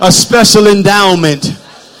 A special endowment.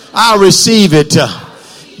 I receive it.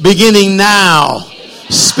 Beginning now.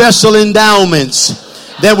 Special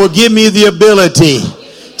endowments that will give me the ability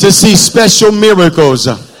to see special miracles.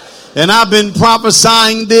 And I've been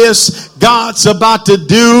prophesying this. God's about to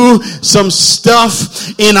do some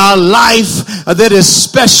stuff in our life that is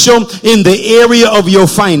special in the area of your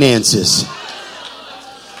finances.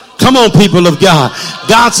 Come on, people of God.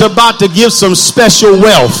 God's about to give some special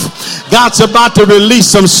wealth. God's about to release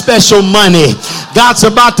some special money. God's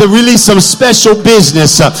about to release some special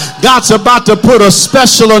business. God's about to put a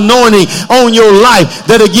special anointing on your life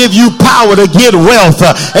that'll give you power to get wealth.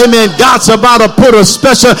 Amen. God's about to put a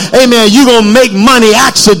special, amen, you're going to make money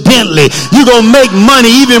accidentally. You're going to make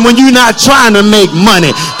money even when you're not trying to make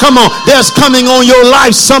money. Come on. There's coming on your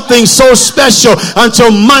life something so special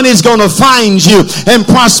until money's going to find you and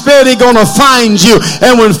prosperity going to find you.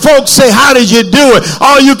 And when folks say, how did you do it?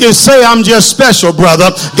 All you can say, I'm just special,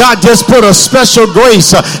 brother. God just put a special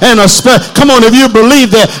grace and a come on, if you believe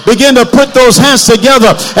that, begin to put those hands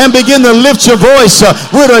together and begin to lift your voice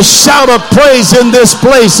with a shout of praise in this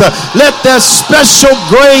place. Let that special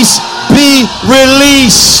grace be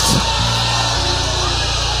released.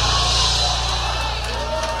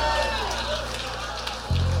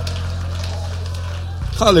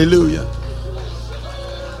 Hallelujah.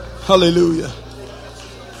 Hallelujah.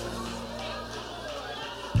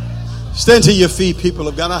 Stand to your feet, people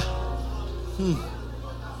of God.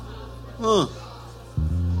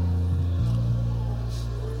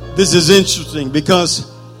 This is interesting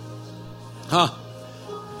because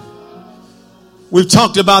we've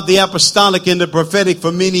talked about the apostolic and the prophetic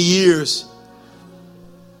for many years.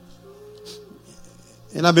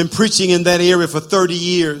 And I've been preaching in that area for 30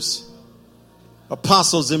 years.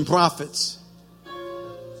 Apostles and prophets.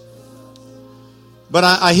 But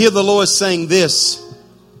I hear the Lord saying this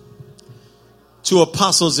to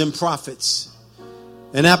apostles and prophets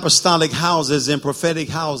and apostolic houses and prophetic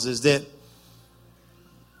houses, that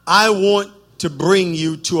I want to bring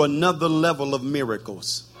you to another level of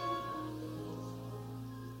miracles.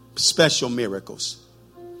 Special miracles.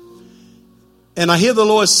 And I hear the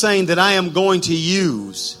Lord saying that I am going to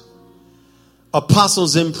use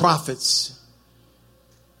apostles and prophets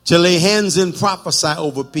to lay hands and prophesy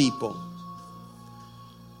over people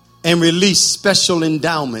and release special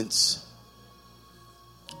endowments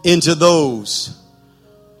into those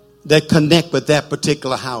that connect with that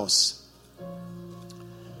particular house.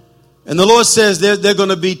 And the Lord says there are going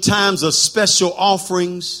to be times of special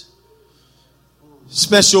offerings,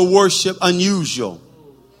 special worship, unusual.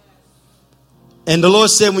 And the Lord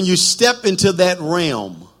said, when you step into that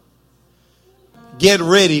realm, get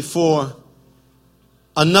ready for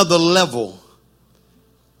another level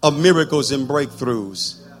of miracles and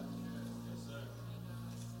breakthroughs.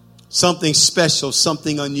 Something special,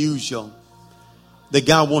 something unusual that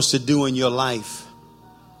God wants to do in your life.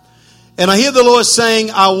 And I hear the Lord saying,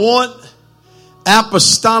 I want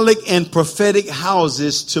apostolic and prophetic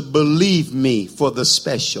houses to believe me for the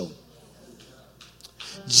special.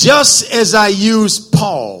 Just as I used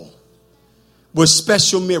Paul with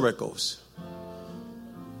special miracles,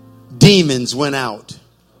 demons went out.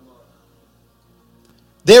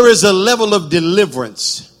 There is a level of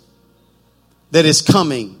deliverance that is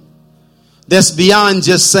coming that's beyond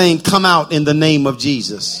just saying, come out in the name of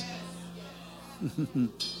Jesus.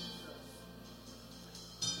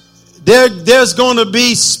 There's going to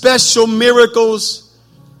be special miracles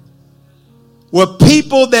where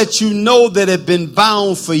people that you know that have been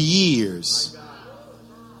bound for years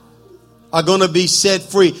are going to be set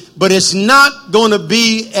free. But it's not going to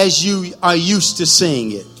be as you are used to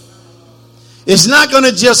seeing it. It's not going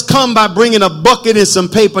to just come by bringing a bucket and some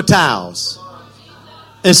paper towels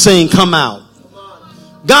and saying, come out.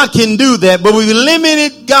 God can do that, but we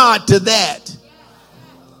limited God to that.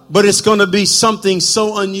 But it's going to be something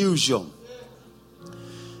so unusual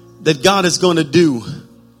that God is going to do,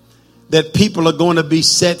 that people are going to be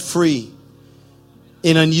set free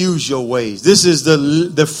in unusual ways. This is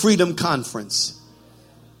the Freedom Conference.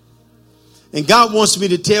 And God wants me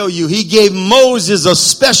to tell you, he gave Moses a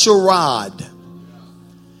special rod.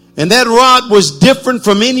 And that rod was different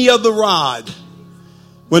from any other rod.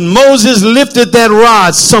 When Moses lifted that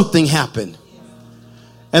rod, something happened.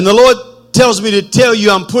 And the Lord tells me to tell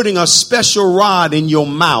you, I'm putting a special rod in your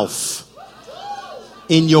mouth.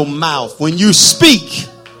 In your mouth. When you speak,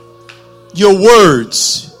 your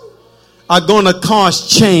words are going to cause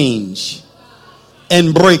change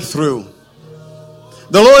and breakthrough.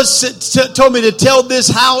 The Lord told me to tell this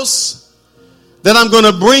house that I'm going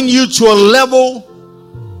to bring you to a level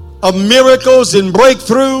of miracles and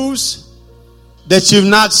breakthroughs that you've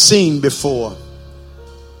not seen before.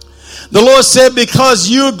 The Lord said, because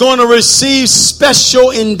you're going to receive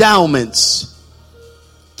special endowments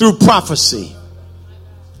through prophecy,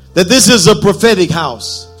 that this is a prophetic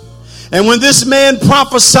house. And when this man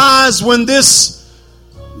prophesies, when this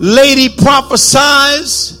lady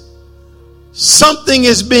prophesies, something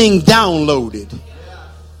is being downloaded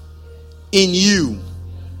in you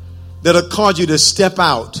that'll cause you to step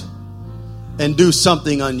out and do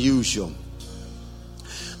something unusual.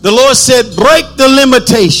 The Lord said, break the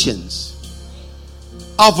limitations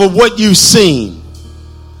off of what you've seen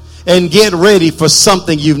and get ready for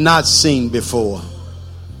something you've not seen before.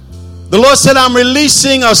 The Lord said, I'm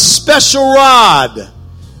releasing a special rod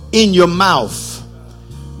in your mouth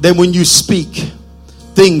that when you speak,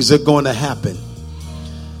 things are going to happen.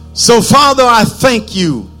 So, Father, I thank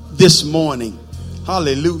you this morning.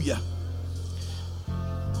 Hallelujah.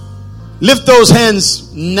 Lift those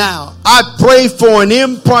hands now. I pray for an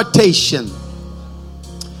impartation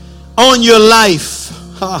on your life.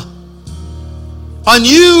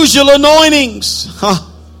 Unusual anointings.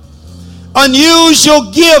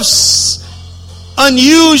 Unusual gifts.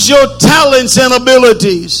 Unusual talents and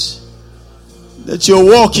abilities that you'll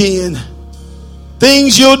walk in.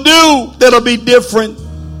 Things you'll do that'll be different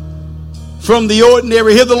from the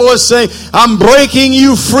ordinary. Hear the Lord say, I'm breaking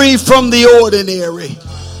you free from the ordinary.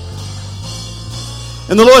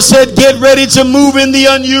 And the Lord said, get ready to move in the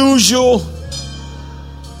unusual.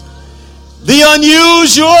 The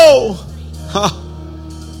unusual.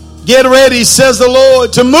 Get ready, says the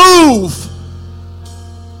Lord, to move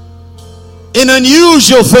in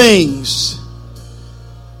unusual things.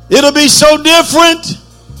 It'll be so different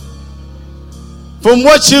from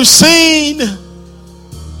what you've seen.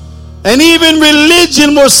 And even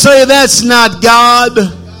religion will say that's not God.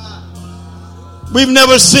 We've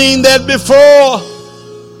never seen that before.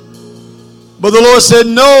 But the Lord said,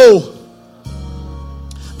 no,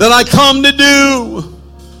 that I come to do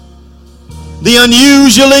the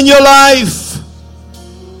unusual in your life.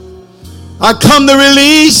 I come to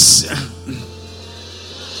release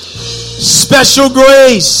special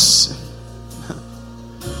grace,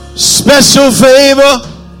 special favor,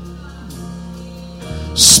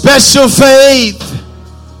 special faith.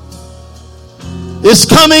 It's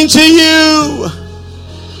coming to you.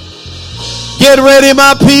 Get ready,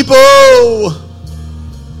 my people,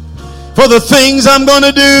 for the things I'm going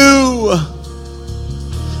to do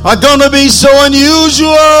are going to be so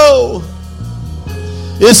unusual.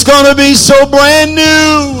 It's going to be so brand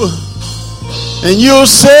new. And you'll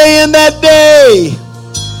say in that day,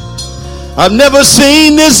 I've never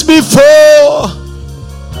seen this before.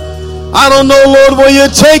 I don't know, Lord, where you're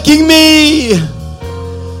taking me.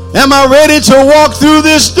 Am I ready to walk through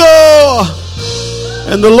this door?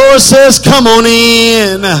 And the Lord says, come on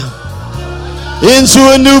in. Into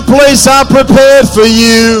a new place I prepared for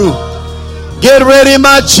you. Get ready,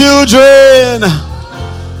 my children,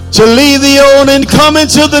 to leave the old and come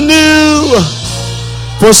into the new.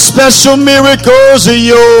 For special miracles are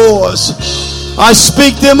yours. I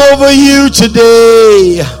speak them over you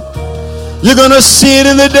today. You're going to see it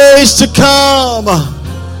in the days to come.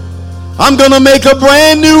 I'm going to make a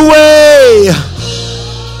brand new way.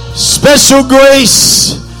 Special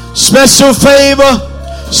grace, special favor,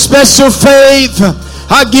 special faith,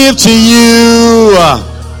 I give to you.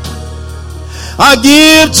 I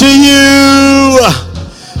give to you.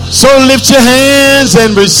 So lift your hands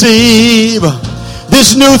and receive.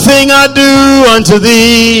 This new thing I do unto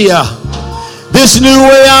thee. This new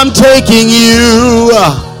way I'm taking you.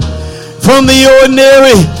 From the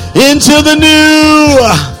ordinary into the new.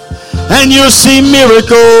 And you'll see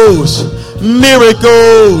miracles.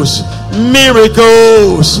 Miracles,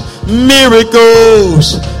 miracles,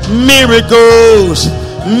 miracles, miracles,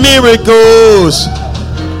 miracles,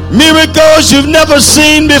 miracles you've never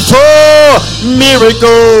seen before.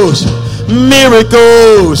 Miracles,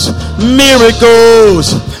 miracles,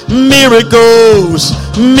 miracles, miracles,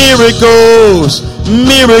 miracles,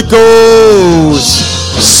 miracles,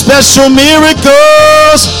 special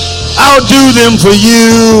miracles. I'll do them for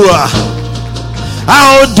you.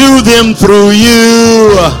 I'll do them through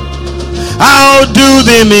you. I'll do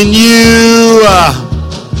them in you.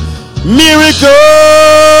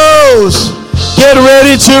 Miracles. Get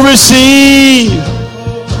ready to receive.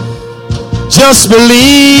 Just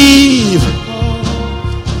believe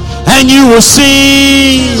and you will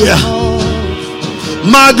see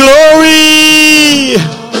my glory.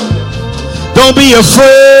 Don't be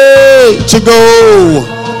afraid to go.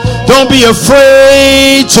 Don't be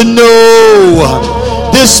afraid to know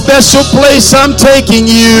this special place I'm taking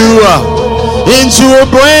you into a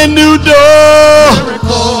brand new door.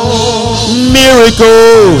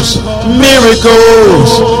 Miracles,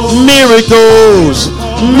 miracles, miracles,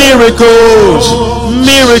 miracles,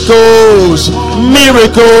 miracles,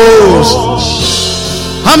 miracles.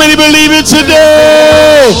 How many believe it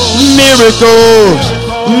today? Miracles,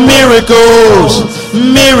 miracles,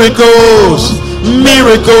 miracles.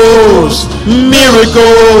 Miracles,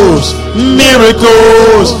 miracles,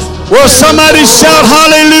 miracles. Well, somebody shout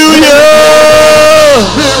hallelujah.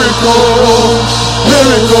 Miracles,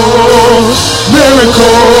 miracles,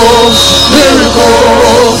 miracles,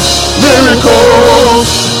 miracles, miracles,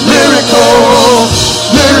 miracles,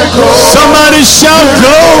 miracles. Somebody shout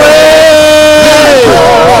glory.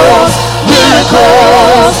 Miracles,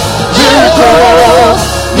 miracles, miracles,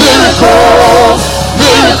 miracles,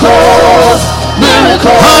 miracles,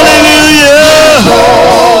 miracles. Hallelujah.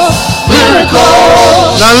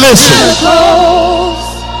 Miracles. Now listen.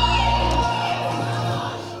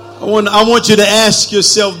 I want you to ask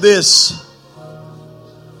yourself this.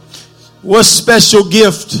 What special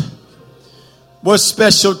gift, what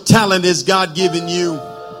special talent has God given you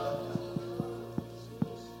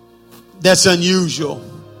that's unusual?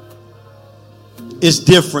 It's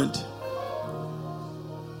different.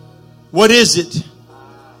 What is it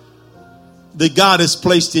that God has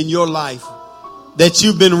placed in your life that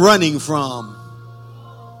you've been running from?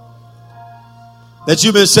 That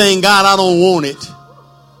you've been saying, God, I don't want it.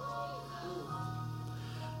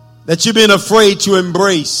 That you've been afraid to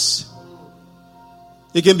embrace.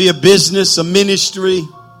 It can be a business, a ministry.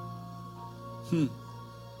 And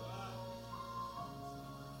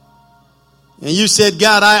you said,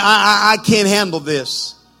 God, I can't handle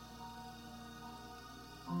this.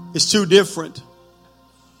 It's too different.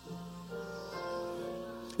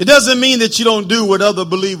 It doesn't mean that you don't do what other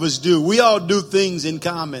believers do. We all do things in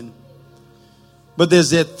common. But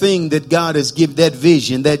there's that thing that God has given, that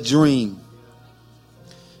vision, that dream,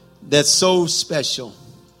 that's so special.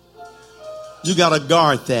 You got to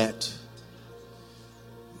guard that.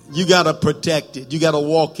 You got to protect it. You got to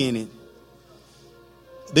walk in it.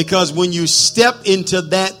 Because when you step into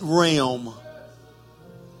that realm,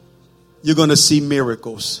 you're going to see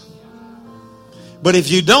miracles. But if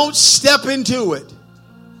you don't step into it,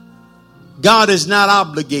 God is not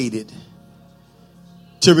obligated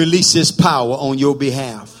to release his power on your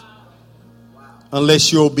behalf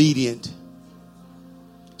unless you're obedient.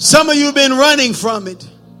 Some of you have been running from it.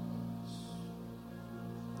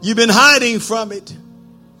 You've been hiding from it.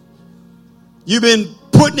 You've been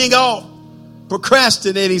putting it off,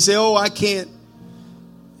 procrastinating, say, oh, I can't.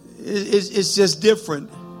 It's just different.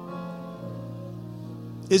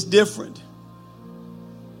 It's different.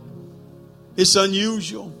 It's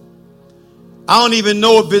unusual. I don't even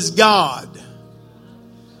know if it's God.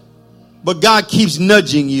 But God keeps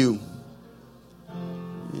nudging you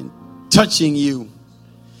and touching you.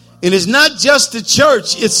 And it's not just the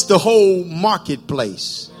church, it's the whole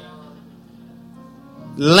marketplace.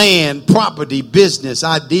 Land, property, business,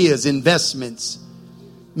 ideas, investments,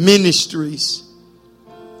 ministries.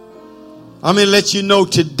 I'm going to let you know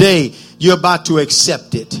today you're about to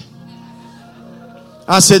accept it.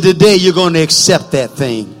 I said today you're going to accept that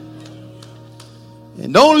thing.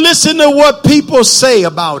 And don't listen to what people say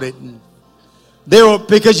about it.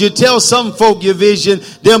 Because you tell some folk your vision,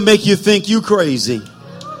 they'll make you think you crazy.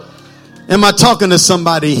 Am I talking to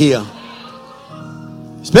somebody here?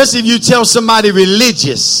 Especially if you tell somebody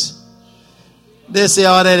religious. They say,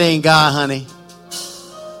 oh, that ain't God, honey.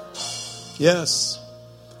 Yes.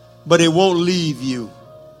 But it won't leave you.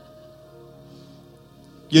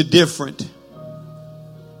 You're different.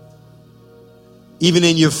 Even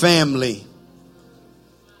in your family,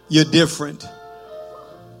 you're different.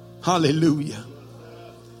 Hallelujah.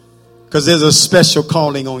 Because there's a special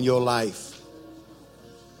calling on your life.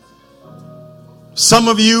 Some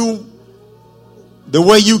of you, the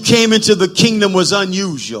way you came into the kingdom was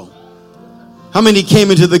unusual. How many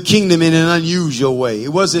came into the kingdom in an unusual way? It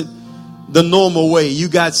wasn't the normal way. You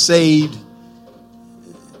got saved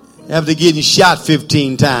after getting shot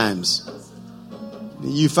 15 times.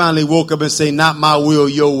 And you finally woke up and say, not my will,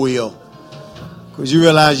 your will. Because you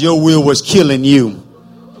realize your will was killing you.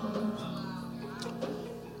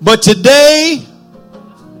 But today,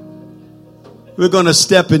 we're going to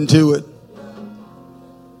step into it.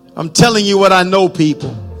 I'm telling you what I know,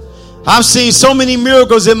 people. I've seen so many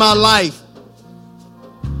miracles in my life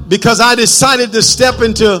because I decided to step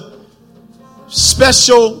into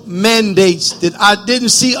special mandates that I didn't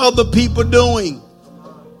see other people doing.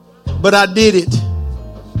 But I did it.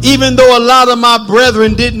 Even though a lot of my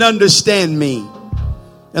brethren didn't understand me.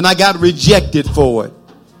 And I got rejected for it.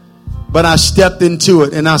 But I stepped into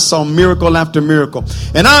it and I saw miracle after miracle.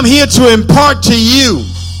 And I'm here to impart to you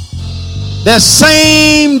that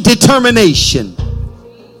same determination,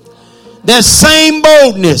 that same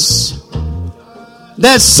boldness,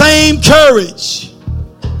 that same courage.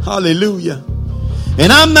 Hallelujah.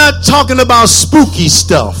 And I'm not talking about spooky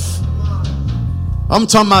stuff. I'm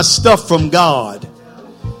talking about stuff from God.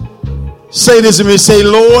 Say this to me. Say,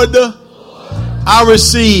 Lord, I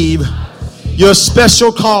receive your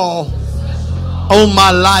special call on my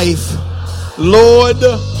life Lord,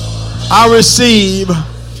 I receive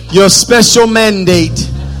your special mandate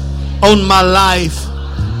on my life.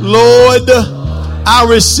 Lord, I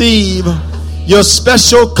receive your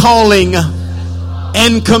special calling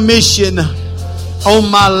and commission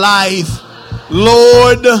on my life.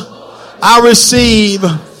 Lord, I receive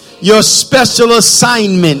your special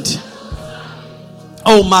assignment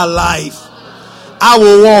on my life. I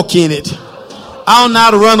will walk in it. I'll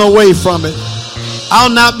not run away from it. I'll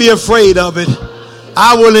not be afraid of it.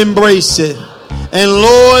 I will embrace it. And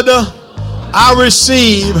Lord, I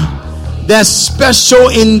receive that special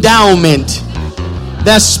endowment,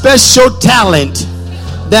 that special talent,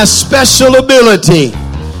 that special ability,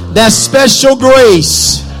 that special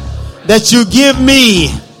grace that you give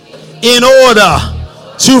me in order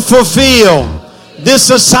to fulfill this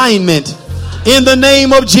assignment in the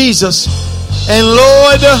name of Jesus. And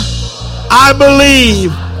Lord, I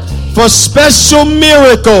believe for special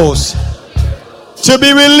miracles to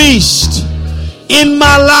be released in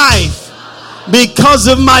my life because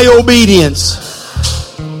of my obedience.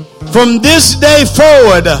 From this day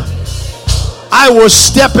forward, I will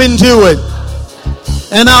step into it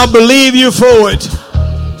and I'll believe you for it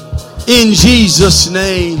in Jesus'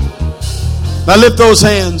 name. Now lift those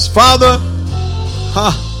hands. Father,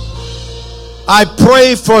 I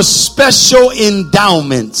pray for special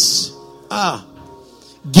endowments,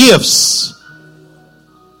 gifts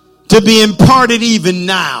to be imparted even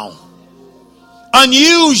now.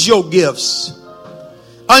 Unusual gifts,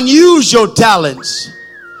 unusual talents,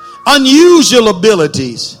 unusual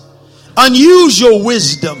abilities, unusual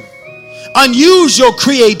wisdom, unusual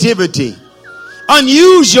creativity,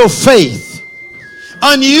 unusual faith,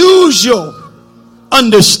 unusual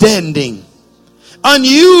understanding,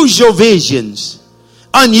 unusual visions,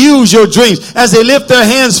 unusual dreams. As they lift their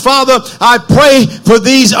hands, Father, I pray for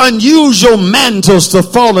these unusual mantles to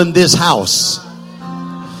fall in this house,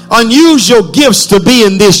 unusual gifts to be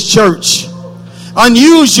in this church,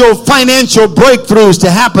 unusual financial breakthroughs to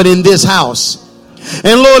happen in this house.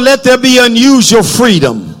 And Lord, let there be unusual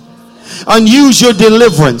freedom, unusual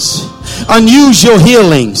deliverance, unusual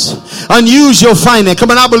healings, unusual finance.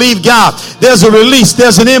 Come on, I believe God. There's a release,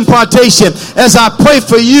 there's an impartation. As I pray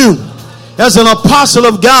for you, as an apostle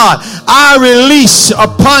of God, I release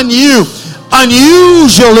upon you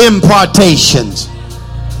unusual impartations.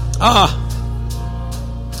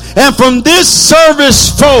 And from this service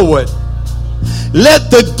forward,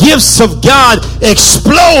 let the gifts of God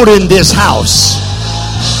explode in this house.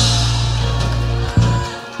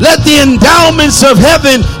 Let the endowments of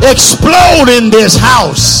heaven explode in this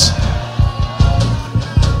house.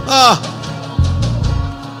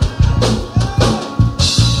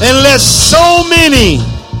 And let so many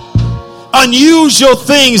unusual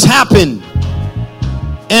things happen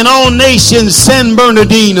in All Nations San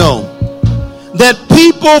Bernardino that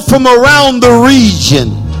people from around the region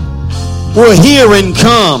will hear and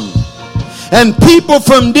come. And people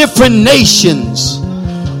from different nations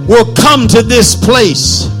will come to this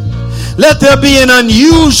place. Let there be an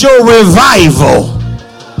unusual revival.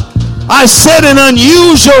 I said an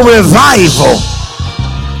unusual revival.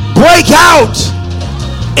 Break out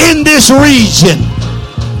in this region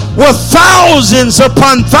where thousands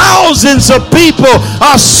upon thousands of people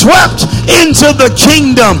are swept into the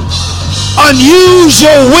kingdom.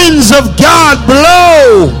 Unusual winds of God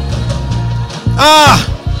blow.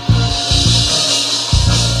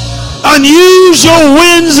 Unusual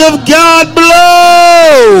winds of God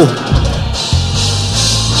blow.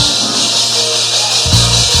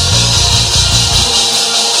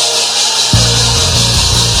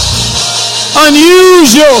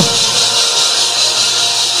 Unusual.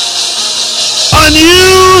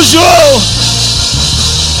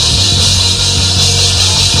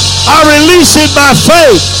 I release it by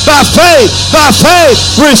faith, by faith, by faith.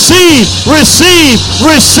 Receive, receive,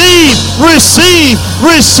 receive, receive,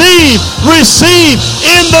 receive, receive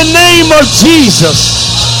in the name of Jesus.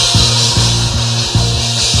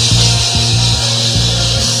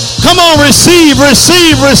 Come on, receive,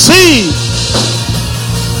 receive, receive.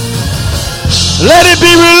 Let it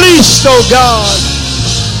be released, oh God.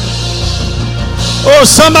 Oh,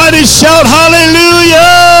 somebody shout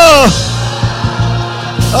hallelujah.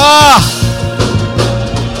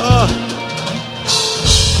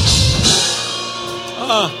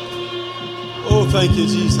 Oh, thank you,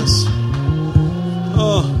 Jesus.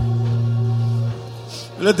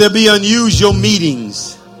 Let there be unusual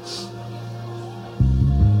meetings.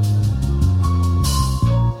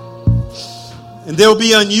 And there will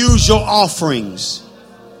be unusual offerings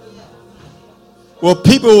where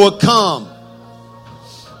people will come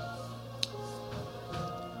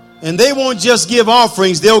And they won't just give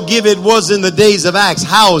offerings. They'll give it was in the days of Acts,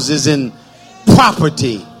 houses and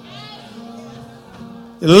property.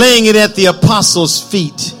 Laying it at the apostles'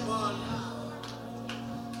 feet.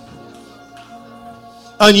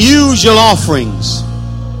 Unusual offerings.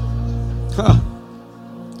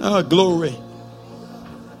 Oh, glory.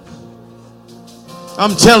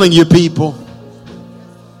 I'm telling you, people,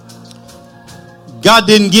 God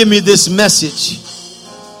didn't give me this message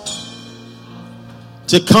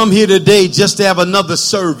to come here today just to have another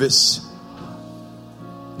service.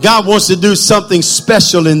 God wants to do something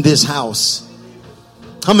special in this house.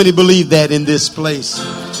 How many believe that in this place?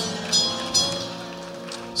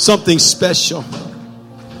 Something special.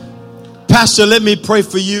 Pastor, let me pray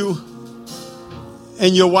for you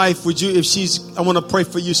and your wife. Would you, I want to pray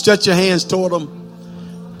for you. Stretch your hands toward them.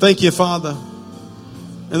 Thank you, Father.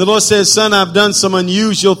 And the Lord says, son, I've done some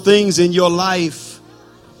unusual things in your life.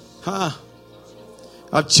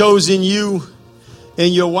 I've chosen you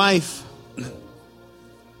and your wife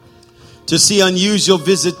to see unusual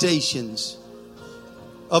visitations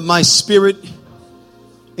of my spirit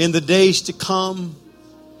in the days to come.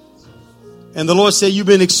 And the Lord said, you've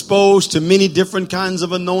been exposed to many different kinds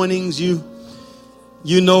of anointings. You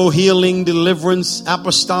know, healing, deliverance,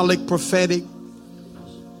 apostolic, prophetic.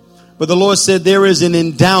 But the Lord said, there is an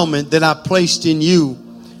endowment that I placed in you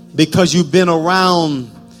because you've been around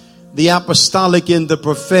the apostolic and the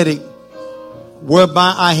prophetic,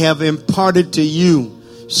 whereby I have imparted to you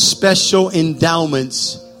special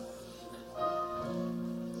endowments.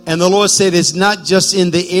 And the Lord said it's not just in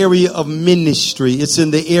the area of ministry, it's in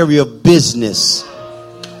the area of business,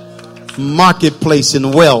 marketplace,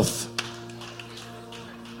 and wealth.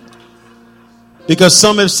 Because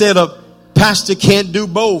some have said a pastor can't do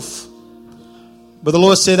both. But the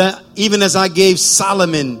Lord said that even as I gave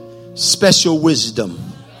Solomon special wisdom,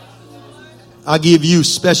 I give you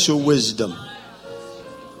special wisdom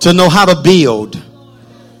to know how to build,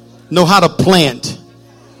 know how to plant,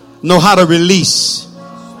 know how to release,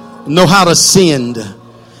 know how to send,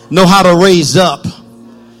 know how to raise up,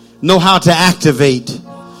 know how to activate,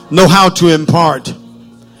 know how to impart.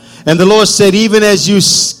 And the Lord said, even as you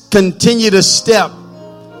continue to step,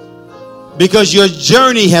 because your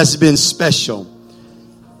journey has been special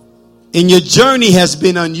and your journey has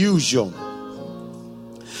been unusual.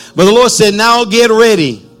 But the Lord said, now get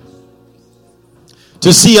ready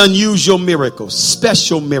to see unusual miracles,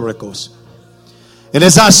 special miracles. And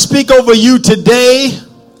as I speak over you today,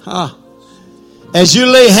 as you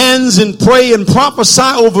lay hands and pray and prophesy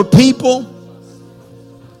over people,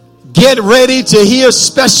 get ready to hear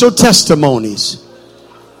special testimonies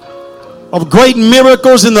of great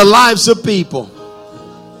miracles in the lives of people.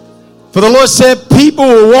 For the Lord said people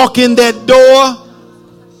will walk in that door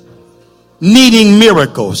needing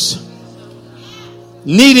miracles,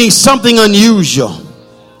 needing something unusual.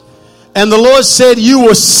 And the Lord said you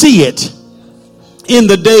will see it in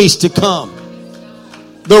the days to come.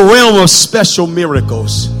 The realm of special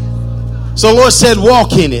miracles. So the Lord said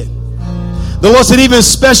walk in it. The Lord said even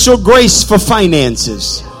special grace for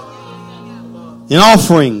finances and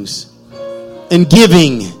offerings and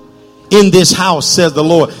giving in this house, says the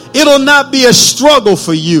Lord. It'll not be a struggle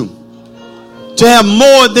for you to have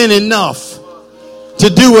more than enough to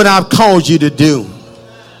do what I've called you to do.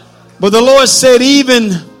 But the Lord said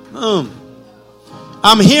even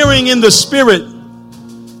I'm hearing in the spirit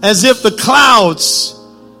as if the clouds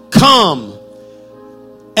come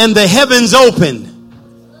and the heavens open,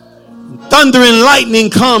 thunder and lightning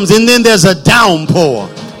comes, and then there's a downpour.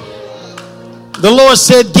 The Lord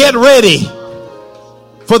said get ready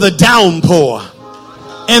for the downpour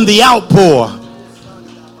and the outpour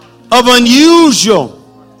of unusual.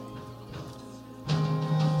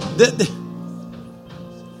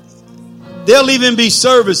 There'll even be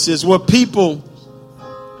services where people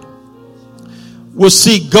will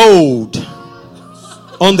see gold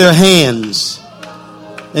on their hands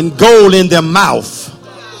and gold in their mouth.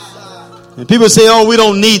 And people say, oh, we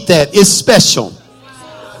don't need that. It's special.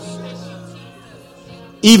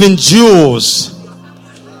 Even jewels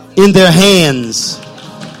in their hands.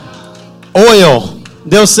 Oil.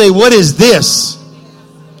 They'll say, what is this?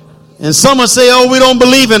 And some will say, oh, we don't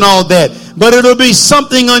believe in all that. But it'll be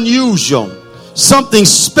something unusual, something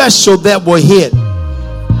special that will hit.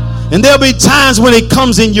 And there'll be times when it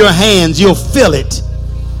comes in your hands, you'll feel it.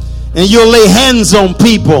 And you'll lay hands on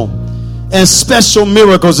people, and special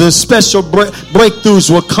miracles and special breakthroughs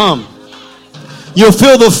will come. You'll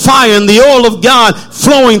feel the fire and the oil of God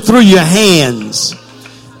flowing through your hands.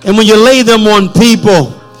 And when you lay them on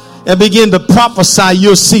people and begin to prophesy,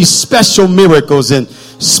 you'll see special miracles and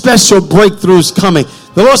special breakthroughs coming.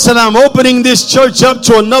 The Lord said, I'm opening this church up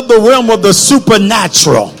to another realm of the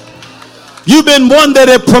supernatural. You've been one that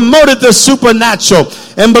have promoted the supernatural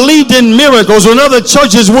and believed in miracles when other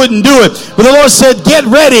churches wouldn't do it. But the Lord said, get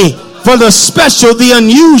ready for the special, the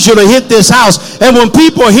unusual to hit this house. And when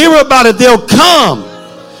people hear about it, they'll come.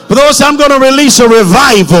 But the Lord said, I'm going to release a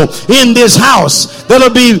revival in this house.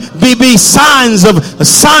 There'll be signs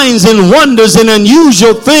and wonders and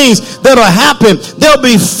unusual things that'll happen. There'll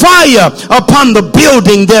be fire upon the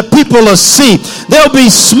building that people will see. There'll be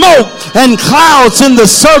smoke and clouds in the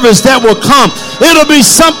service that will come. It'll be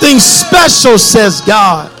something special, says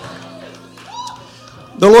God.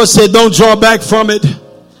 The Lord said, don't draw back from it,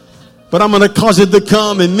 but I'm going to cause it to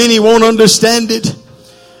come, and many won't understand it.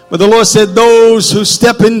 But the Lord said those who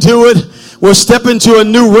step into it will step into a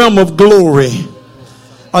new realm of glory,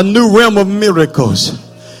 a new realm of miracles.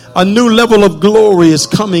 A new level of glory is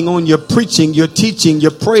coming on your preaching, your teaching,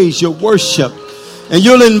 your praise, your worship. And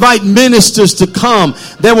you'll invite ministers to come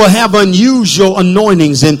that will have unusual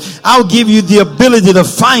anointings. And I'll give you the ability to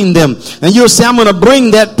find them. And you'll say, I'm going to bring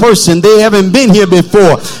that person. They haven't been here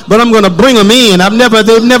before, but I'm going to bring them in.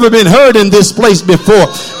 They've never been heard in this place before.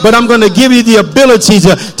 But I'm going to give you the ability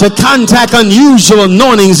to contact unusual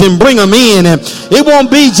anointings and bring them in. And it won't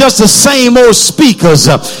be just the same old speakers.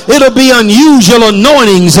 It'll be unusual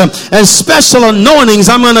anointings and special anointings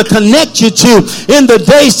I'm going to connect you to in the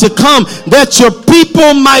days to come, that your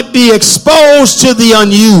people might be exposed to the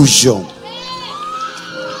unusual.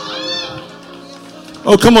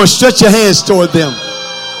 Oh, come on, stretch your hands toward them.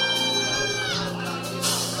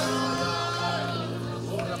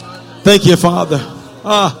 Thank you, Father.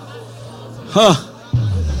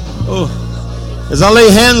 As I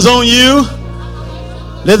lay hands on you,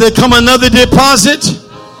 let there come another deposit,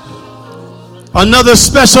 another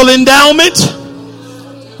special endowment.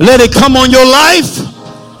 Let it come on your life.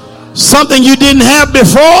 Something you didn't have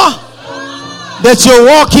before that you'll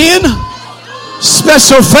walk in.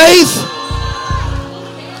 Special faith.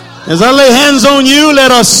 As I lay hands on you,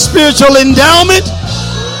 let a spiritual endowment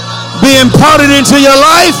be imparted into your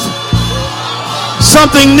life.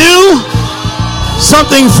 Something new,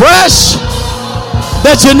 something fresh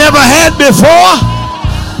that you never had before.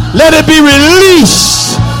 Let it be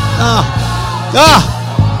released.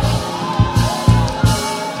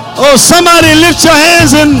 Oh, somebody lift your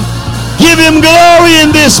hands and give him glory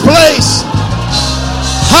in this place.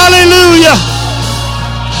 Hallelujah.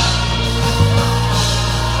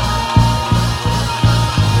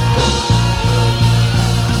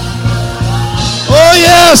 Oh,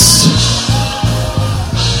 yes.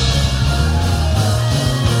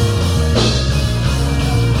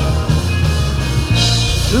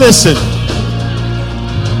 Listen.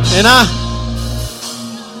 And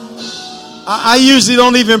I usually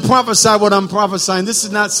don't even prophesy what I'm prophesying. This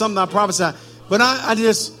is not something I prophesy. But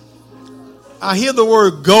I hear the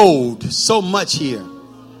word gold so much here.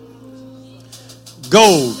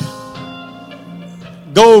 Gold.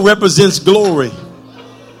 Gold represents glory.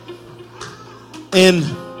 And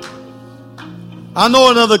I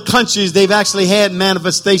know in other countries they've actually had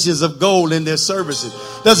manifestations of gold in their services.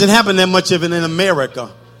 Doesn't happen that much of it in America.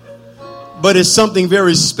 But it's something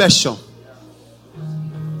very special.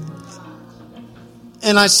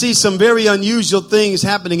 And I see some very unusual things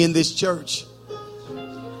happening in this church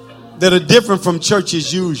that are different from church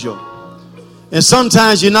as usual. And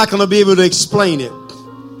sometimes you're not going to be able to explain it.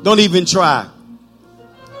 Don't even try.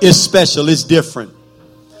 It's special. It's different.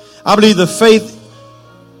 I believe the faith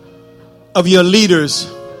of your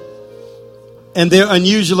leaders and their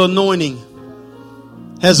unusual anointing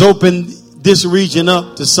has opened this region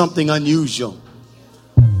up to something unusual.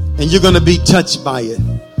 And you're going to be touched by it.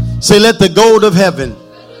 Say, let the gold of heaven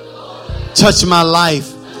touch my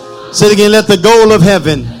life. Say it again, let the gold of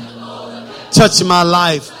heaven touch my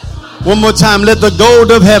life. One more time, let the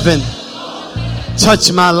gold of heaven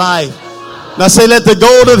touch my life. Now say, let the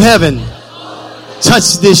gold of heaven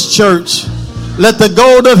touch this church. Let the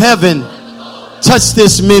gold of heaven touch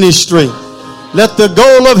this ministry. Let the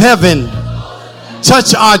gold of heaven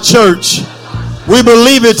touch our church. We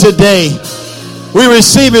believe it today. We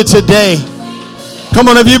receive it today. Come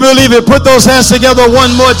on, if you believe it, put those hands together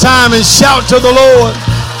one more time and shout to the Lord.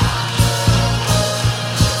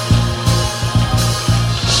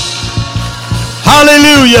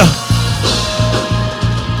 Hallelujah.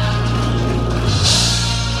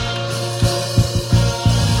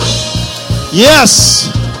 Yes.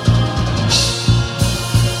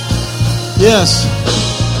 Yes.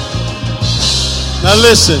 Now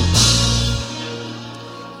listen.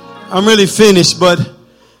 I'm really finished, but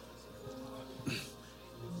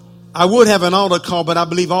I would have an altar call, but I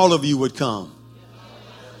believe all of you would come.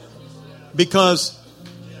 Because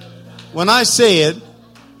When I said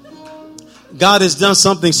God has done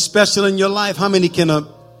something special in your life, how many can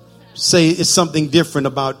say it's something different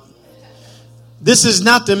about? This is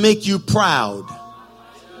not to make you proud.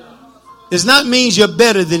 It's not means you're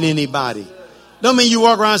better than anybody. Don't mean you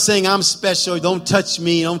walk around saying I'm special. Don't touch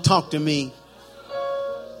me. Don't talk to me.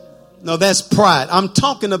 No, that's pride. I'm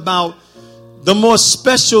talking about the more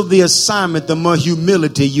special the assignment, the more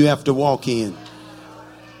humility you have to walk in.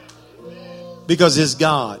 Because it's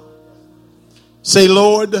God. Say,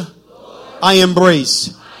 Lord, I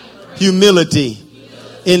embrace humility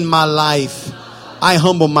in my life. I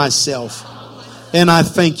humble myself. And I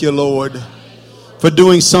thank you, Lord, for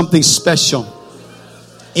doing something special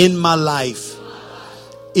in my life.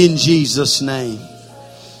 In Jesus' name.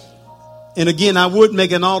 And again, I would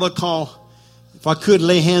make an altar call if I could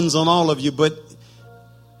lay hands on all of you. But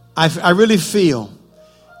I really feel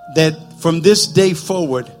that from this day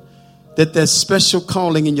forward, that special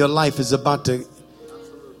calling in your life is about to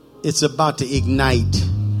ignite.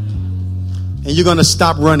 And you're going to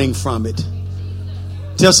stop running from it.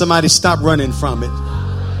 Tell somebody, stop running from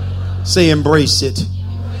it. Say, embrace it.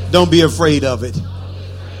 Don't be afraid of it.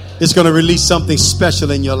 It's going to release something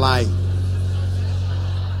special in your life.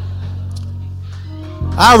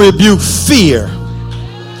 I rebuke fear.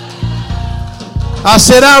 I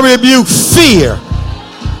said, I rebuke fear.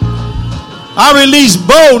 I release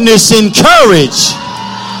boldness and courage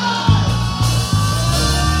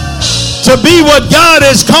to be what God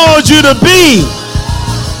has called you to be.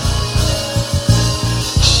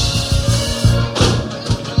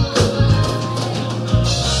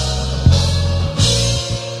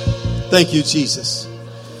 Thank you, Jesus.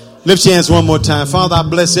 Lift your hands one more time. Father, I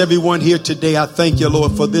bless everyone here today. I thank you,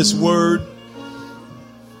 Lord, for this word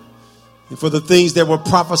and for the things that were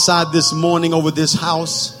prophesied this morning over this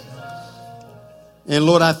house. And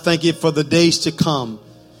Lord, I thank you for the days to come.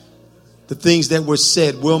 The things that were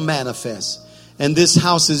said will manifest. And this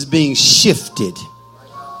house is being shifted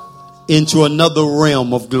into another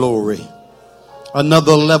realm of glory.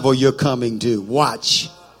 Another level you're coming to. Watch.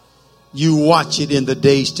 You watch it in the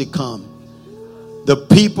days to come. The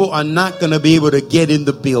people are not going to be able to get in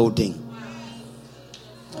the building.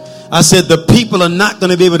 I said the people are not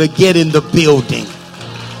going to be able to get in the building.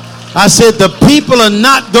 I said the people are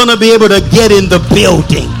not going to be able to get in the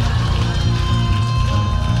building.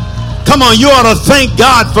 Come on, you ought to thank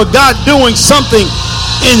God for God doing something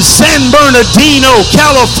in San Bernardino,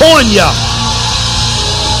 California.